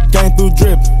 Came through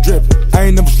drippin'.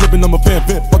 I ain't never slippin', I'm a pimp.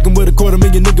 Fuckin' with a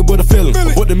 $250,000 nigga with a feeling.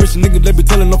 What the mission, nigga, they be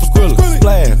tellin' off a squillin'.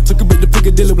 Splash, took a bit to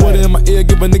Piccadilly, water in my ear,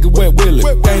 give a nigga wet willy.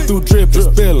 Came through drippin',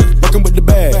 spillin', fuckin' with the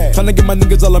bag. Tryna get my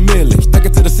niggas all a million. Stack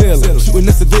it to the ceiling, shootin'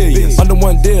 the civilians. Under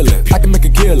one dealin', I can make a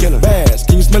killin'. Bass,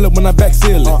 can you smell it when I back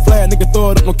sealin'? Flat nigga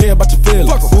throw it up, don't care about your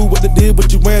feelings. Who what they did,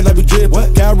 what you wearin', I be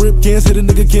drippin'. Cow rip, can't hit a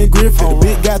nigga, can't grip it. The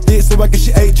bitch got thick, so I guess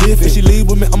she ate jiffy. If she leave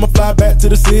with me, I'ma fly back to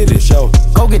the city. Show.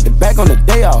 Go get the bag on the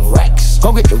day off.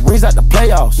 Go get the rings out the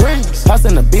playoffs. Toss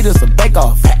in the beaters a bake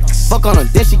off. Fuck on her,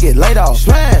 then she get laid off.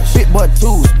 Big boy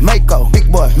twos, Mako.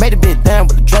 Big boy made a bit down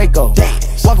with the Draco.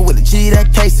 Walking with the G,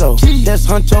 that queso. That's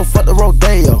Huncho, fuck the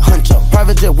Rodeo.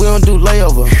 Private jet, we don't do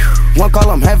layover. One call,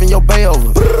 I'm having your bay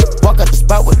over. Walk out the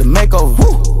spot with the makeover.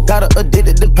 Got her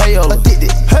addicted to payover.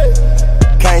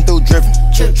 Came through drippin'.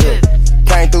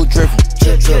 Came through drippin'.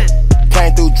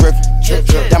 Came through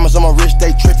drippin'. Diamonds on my wrist,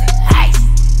 they trippin'.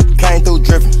 Came through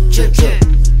drippin'.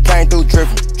 Came through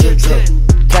drippin'.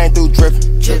 Came through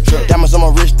drippin'. Diamonds on my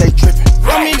wrist, they trippin'.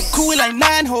 I'm in the cool like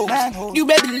 9 hoes. You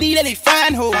better believe that they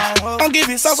fine hoes. I'm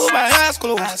giving sauce with my eyes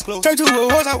closed. Turned to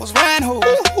a horse, I was riding hoes.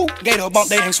 Gator bump,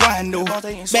 they ain't swine though.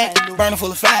 Back burner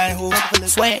full of flying hoes.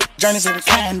 Swag, journeys every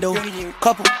kind though.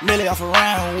 Couple milli off a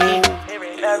round.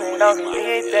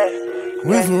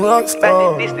 We some rock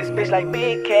stars. This bitch like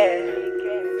big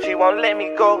cash. She won't let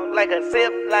me go like a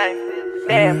zip line.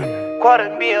 Damn,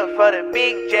 $250,000 for the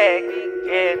big jack.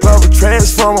 Yeah. Love a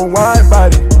transformer, wide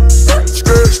body.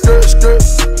 Skirt, skirt, skirt.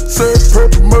 Serve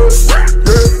purple mud.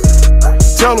 Yeah.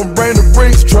 Tell them bring the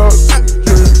brinks truck.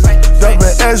 Yeah.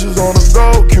 Dumping ashes on a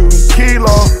gold cube.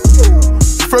 Kilo.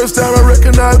 First time I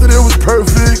recognized that it was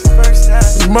perfect.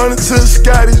 Money to the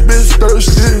sky, these bitch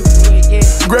thirsty.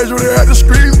 Graduated at the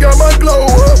streets, got my glow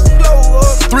up.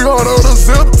 300 on the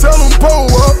zip, tell them pull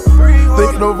up.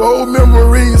 Thinking of old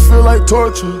memories, feel like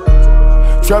torture.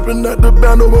 Trapping at the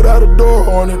bando without a door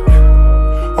on it.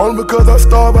 Only because I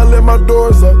starve, I let my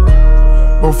doors up.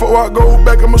 Before I go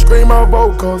back, I'ma scream my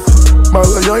vocals. My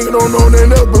little youngin' don't know they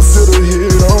never sit a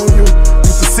hit on you.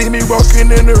 Used to see me walking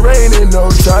in the rain and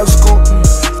no try to scoop me.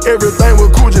 Everything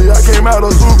was cool, I came out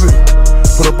of hooping.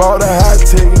 Put up all the high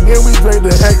tech and then we drank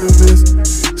the activists.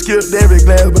 Skipped every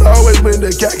glass, but always went the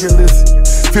calculus.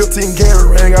 15 karat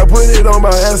ring, I put it on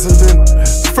my accident.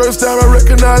 First time I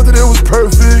recognized that it was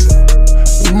perfect.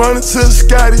 Money to the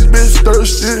sky, these bitch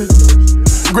thirsty.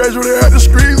 Graduated at the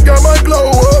streets, got my glow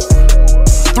up.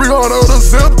 300 on the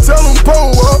zip, tell them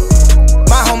pull up.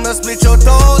 My home done split your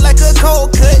door like a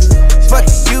cold cut. Fuck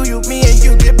you, me and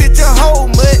you, get bitch a whole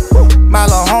mud. My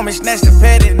little homie snatched the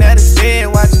patty, now the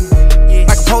bed watching.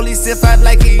 Like a police if I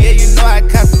like it, yeah, you know I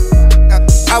copy.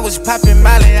 I was popping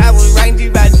Molly, I was riding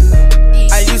G-Body.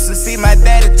 I used to see my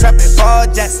daddy trapping Paul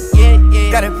Jackson.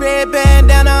 Got a red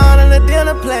bandana on and a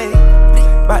dinner plate.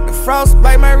 About to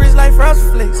frostbite, my wrist like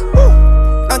frostflakes.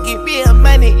 Don't give me a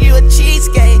money, you a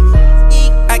cheesecake.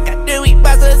 I got the weed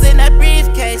busters in that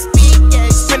briefcase.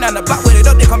 Spin on the block with it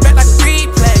up, they come back like a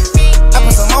replay. I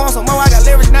put some more, I got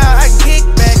lyrics now, I can kick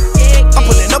back. I'm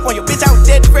pulling up on your bitch, I was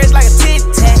dead fresh like a Tic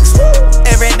Tac.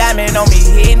 Every diamond on me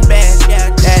hitting back, yeah,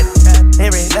 that.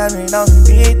 Every diamond on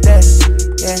me hit that,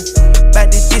 yeah. Back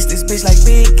to this bitch like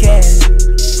big cash.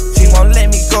 She won't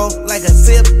let me go like a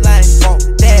zip line.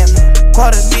 Damn,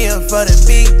 $250,000 for the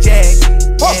big jack.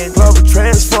 Yeah. Love a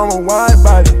transformer, wide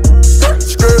body.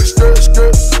 Skirt,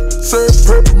 serve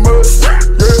purple mud.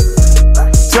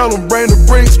 Yeah. Tell them bring the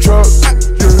Brinks truck.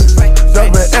 Yeah.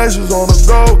 Dumping ashes on a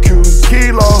gold cube,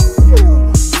 kilo.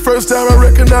 First time I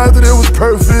recognized that it was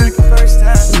perfect.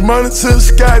 Money to the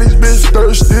sky, these bitch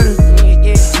thirsty.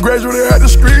 Graduated at the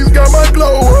streets, got my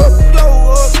glow up.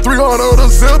 300 on the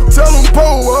zip, tell them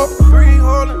pull up.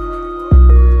 300.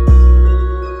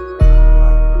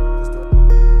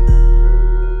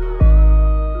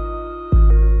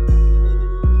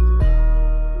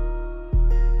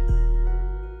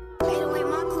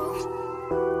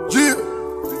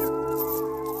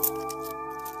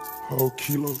 Whole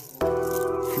kilo,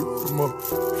 few, come up,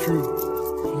 few,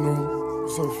 you know,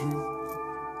 what's up, few?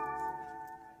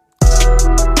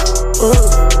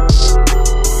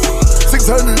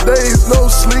 600 days, no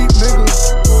sleep, nigga.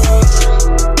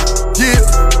 Yeah,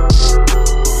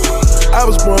 I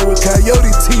was born with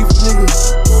coyote teeth, nigga.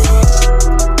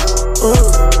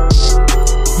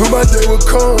 Knew my day would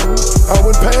come, I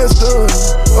went past done,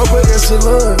 upper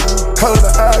echelon, call it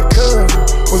an icon,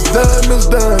 was done, is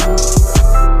done.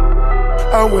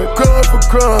 I went crumb for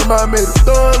crumb, I made a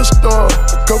thunderstorm.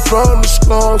 Come from the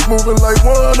slums, moving like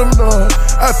one of them none.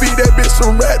 I feed that bitch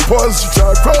some rat poison, she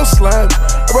try to cross line.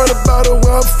 I run about her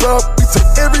where I'm from, we take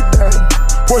every dime.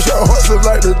 Push our horses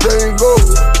like the Django.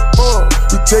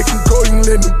 We taking gold, you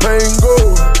letting the pain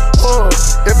go.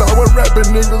 If I wasn't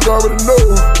rapping, niggas already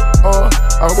know.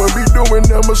 I wouldn't be doing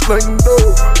that much slinging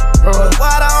dough.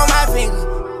 Water on my fingers,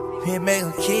 here make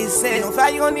them kids say, don't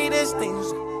fight, you gon' need these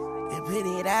things. Put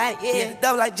it out, yeah,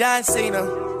 double like John Cena.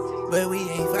 But we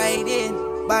ain't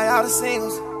fighting, buy all the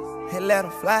singles and let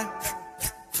them fly.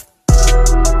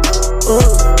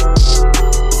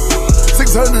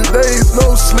 600 days,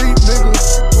 no sleep, nigga.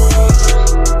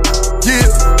 Yeah,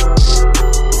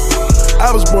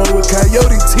 I was born with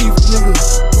coyote teeth, nigga.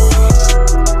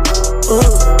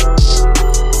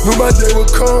 Knew my day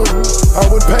would come, I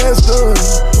went past done,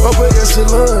 upper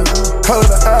echelon, call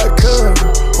it an icon,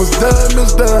 was done,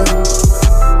 is done.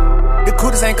 The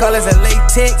coolest ain't colors and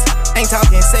latex, ain't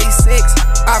talking say 6.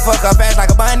 I fuck up fast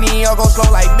like a bunny or go slow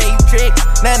like Matrix.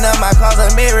 None of my cars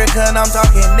American, I'm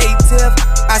talking native.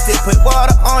 I still put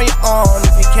water on your arm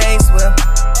if you can't swim.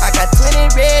 I got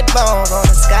 20 red bones on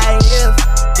the sky, yeah.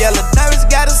 Yellow diamonds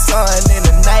got a sun in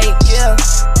the night, yeah.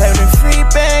 Play with free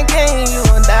band game, you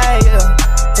and I, yeah.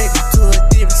 Take me to a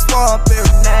different swamp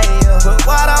every night, yeah. Put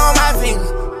water on my fingers,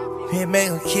 here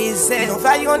make them kids say, don't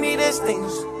fight, you gon' need these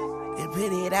things.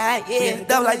 Put it out, yeah,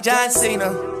 double like John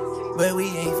Cena. But we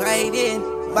ain't fighting,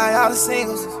 buy all the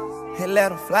singles and let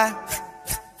them fly.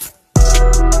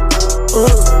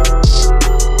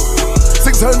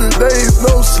 600 days,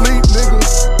 no sleep, nigga.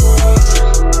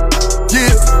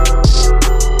 Yeah,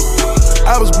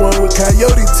 I was born with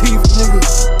coyote teeth, nigga.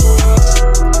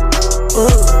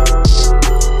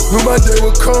 Knew my day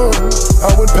would come,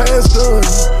 I went past done,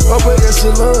 upper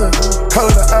echelon,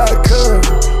 call it an icon,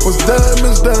 was done,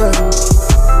 is done.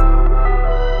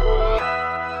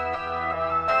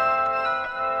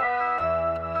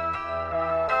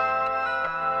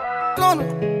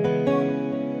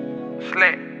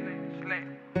 Slack.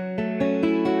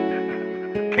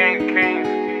 Kings.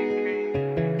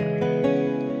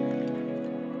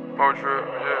 Motra,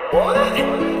 yeah.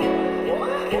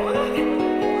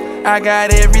 I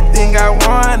got everything I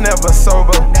want, never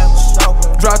sober.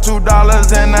 Dropped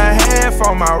 $2.50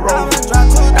 on my Rover.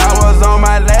 I was on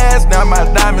my last, now my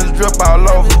diamonds drip all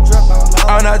over.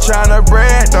 I'm not tryna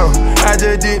brag though, I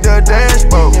just did the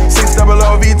dashboard.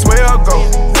 600 V12 go.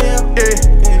 Yeah,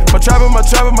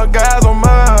 my guys on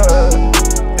mud.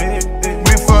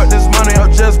 We fuck this money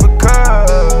up just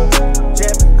because.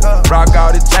 Rock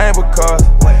out the chain because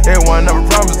it wasn't never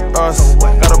promised us.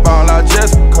 Got a ball out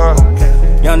just because.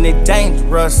 Young nigga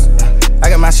dangerous, I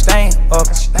got my stain up.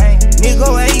 Nigga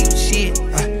ain't shit,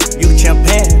 you can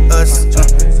champion us.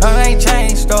 I ain't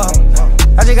changed up,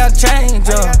 I just got change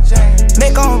up.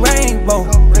 Neck on rainbow,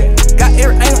 got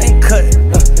every angle ain't cut.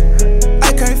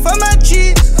 I came for my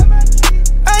cheese,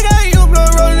 I got you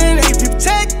blood rolling, they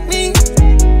protect me.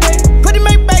 Put it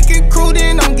make back and crew,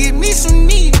 then don't give me some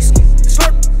knees.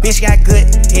 Bitch got good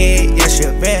head, yeah, she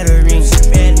a veteran.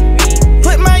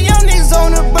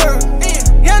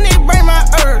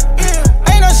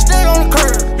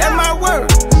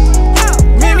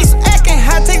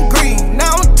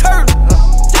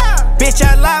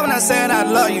 I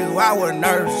love you, I was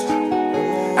nervous.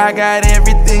 I got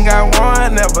everything I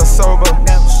want, never sober.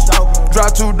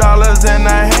 Dropped $2 and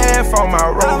a half on my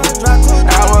rover.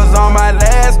 I was on my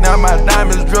last, now my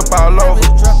diamonds drip all over.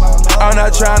 I'm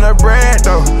not tryna brag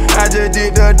though, I just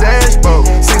did the dashboard.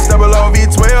 600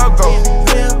 V12 go.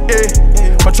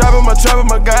 Yeah, my trapper,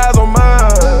 my guys on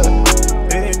mud.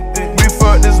 We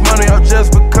fuck this money up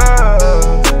just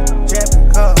because.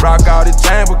 Rock all this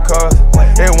chain because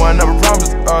it wasn't never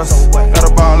promised us. Gotta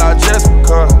ball out just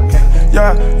because.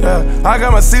 Yeah, I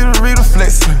got my Reader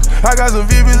flexing. I got some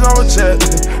VBs on my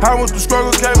chest. I went through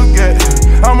struggle, can't forget.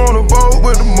 I'm on the boat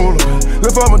with the moolah.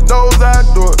 Lift up my doors, I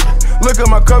do it. Look at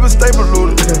my cover, stay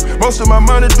polluted. Most of my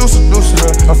money do seduce.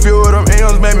 A few of them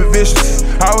M's made me vicious.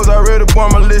 I was already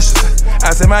born malicious.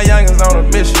 I said my youngins on a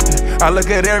mission. I look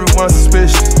at everyone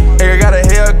suspicious. Eric got a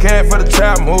Hellcat for the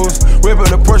trap moves. Whipping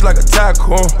the Porsche like a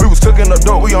tycoon. We was cooking up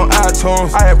dope, we on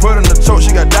iTunes. I had put in the choke, she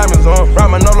got diamonds on. Ride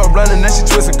my Nolo blunt and then she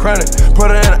twisting chronic.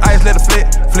 Put her in the ice, let it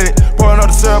flit. Pouring all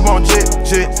the syrup on jit.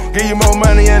 Give you more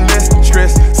money and less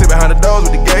stress. Sit behind the doors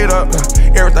with the gate up.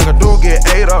 Everything I do get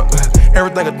ate up.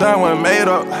 Everything I done wasn't made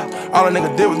up. All a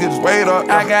nigga did was get his weight up.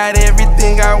 I got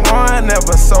everything I want,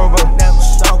 never sober.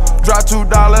 Dropped $2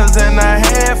 and a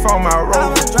half on my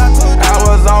rover. I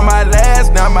was on my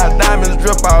last, now my diamonds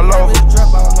drip all over.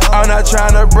 I'm not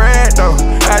tryna brag though,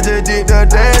 I just did the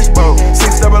dashboard.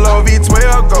 600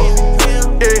 V12 go.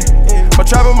 Yeah, my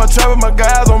trapper, my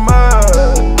guys on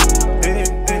mud.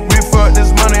 We fuck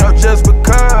this money up just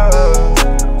because.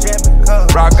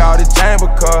 Rock all this chain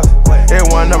because it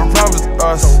wasn't never promised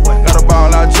us. Gotta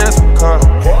ball out just because.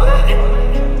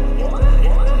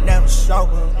 Never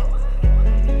sober.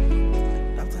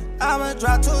 I'ma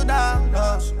drop $2,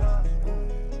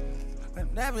 but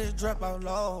never drip all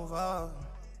over.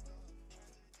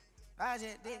 I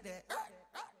just did that.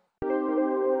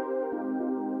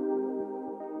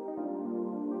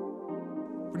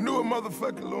 We knew a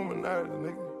motherfucking Illuminati,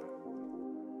 nigga.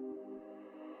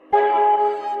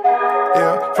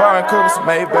 Yeah, foreign couples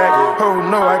made back. Who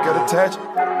know I got attached?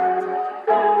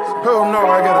 Who know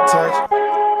I got attached?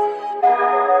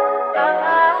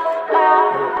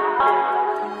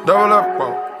 Double up,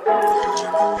 whoa.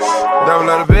 Double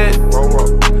up a bit, whoa, whoa.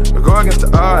 We go against the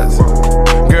odds.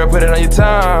 Girl, put it on your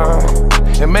time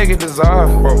and make it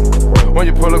dissolve. When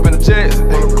you pull up in the jets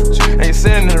and you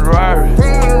sitting in the Rari,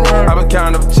 I was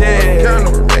counting up checks.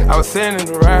 I was sitting in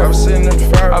the Rari. I was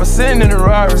sitting in the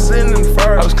Rari.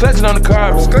 I was clutching on the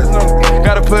car.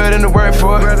 Gotta put in the work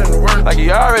for it. Like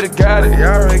you already got it.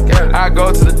 I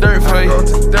go to the dirt for you.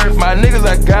 My niggas,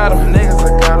 I got them.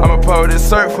 I'ma pour this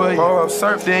surf for you.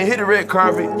 Then hit the red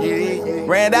carpet.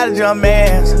 Ran out of jump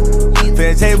mans.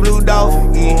 Finna take Blue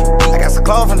Dolphin. I got some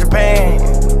clothes from Japan.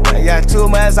 I got too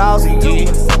much sauce.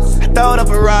 I throwed up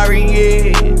a Rari,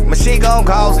 yeah. My shit gon'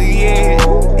 cost it, yeah.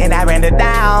 And I ran her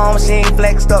down. She ain't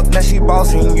flexed up, now she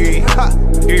bossing, yeah.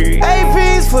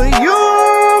 AP's for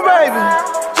you, baby.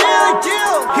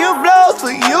 Heel blows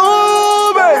for you,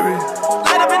 baby.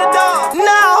 Light up in the dark.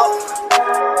 Now.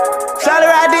 Shawty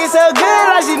ride this so good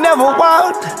like she never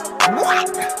walked.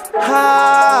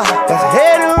 That's a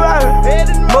head in the Rari.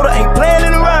 Motor ain't playing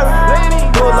in the Rari.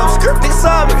 Pull up scripted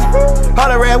something. All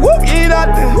the red whoop, you ain't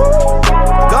nothing.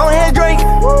 Go ahead, drink it.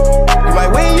 You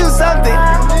might win you something.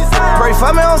 Pray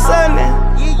for me on Sunday.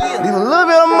 Leave a little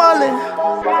bit of money.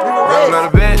 Double out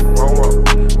a bit,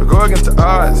 we go against the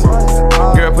odds.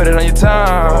 Girl, put it on your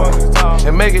time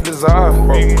and make it dissolve.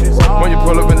 When you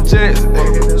pull up in the jets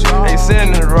and you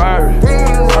sitting in the Rari,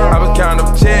 I was counting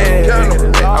up checks.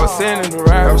 I was sitting in the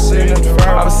Rari. I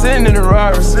was sitting in the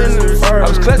Rari. I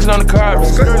was clutching on the car.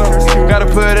 Gotta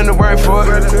put in the work for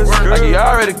it. Like you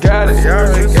already got it.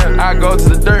 I go to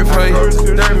the dirt for you.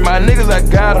 My niggas, I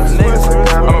got them.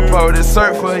 I'ma pour this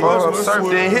surf for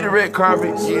you. Then hit the red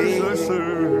carpet.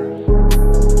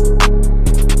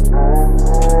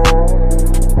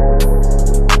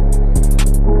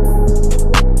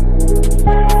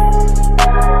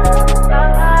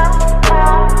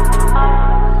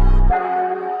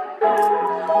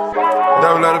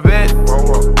 Double out a bit,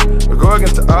 we go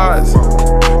against the odds.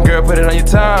 Girl, put it on your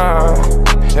time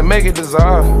and make it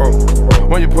dissolve.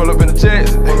 When you pull up in the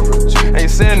jets and you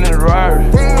sitting in the Rari,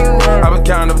 I was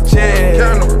counting up checks.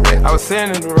 I was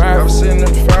sitting in the Rari. I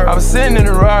was sitting in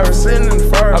the Rari.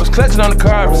 I was clutching on the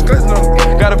car.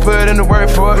 Gotta put in the work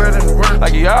for it.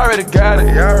 Like you already got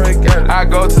it. I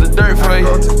go to the dirt for you.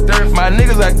 My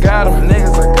niggas, I got them.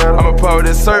 I'ma pour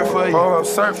this surf for you.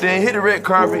 Then hit the red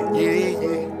carpet.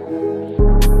 Yeah.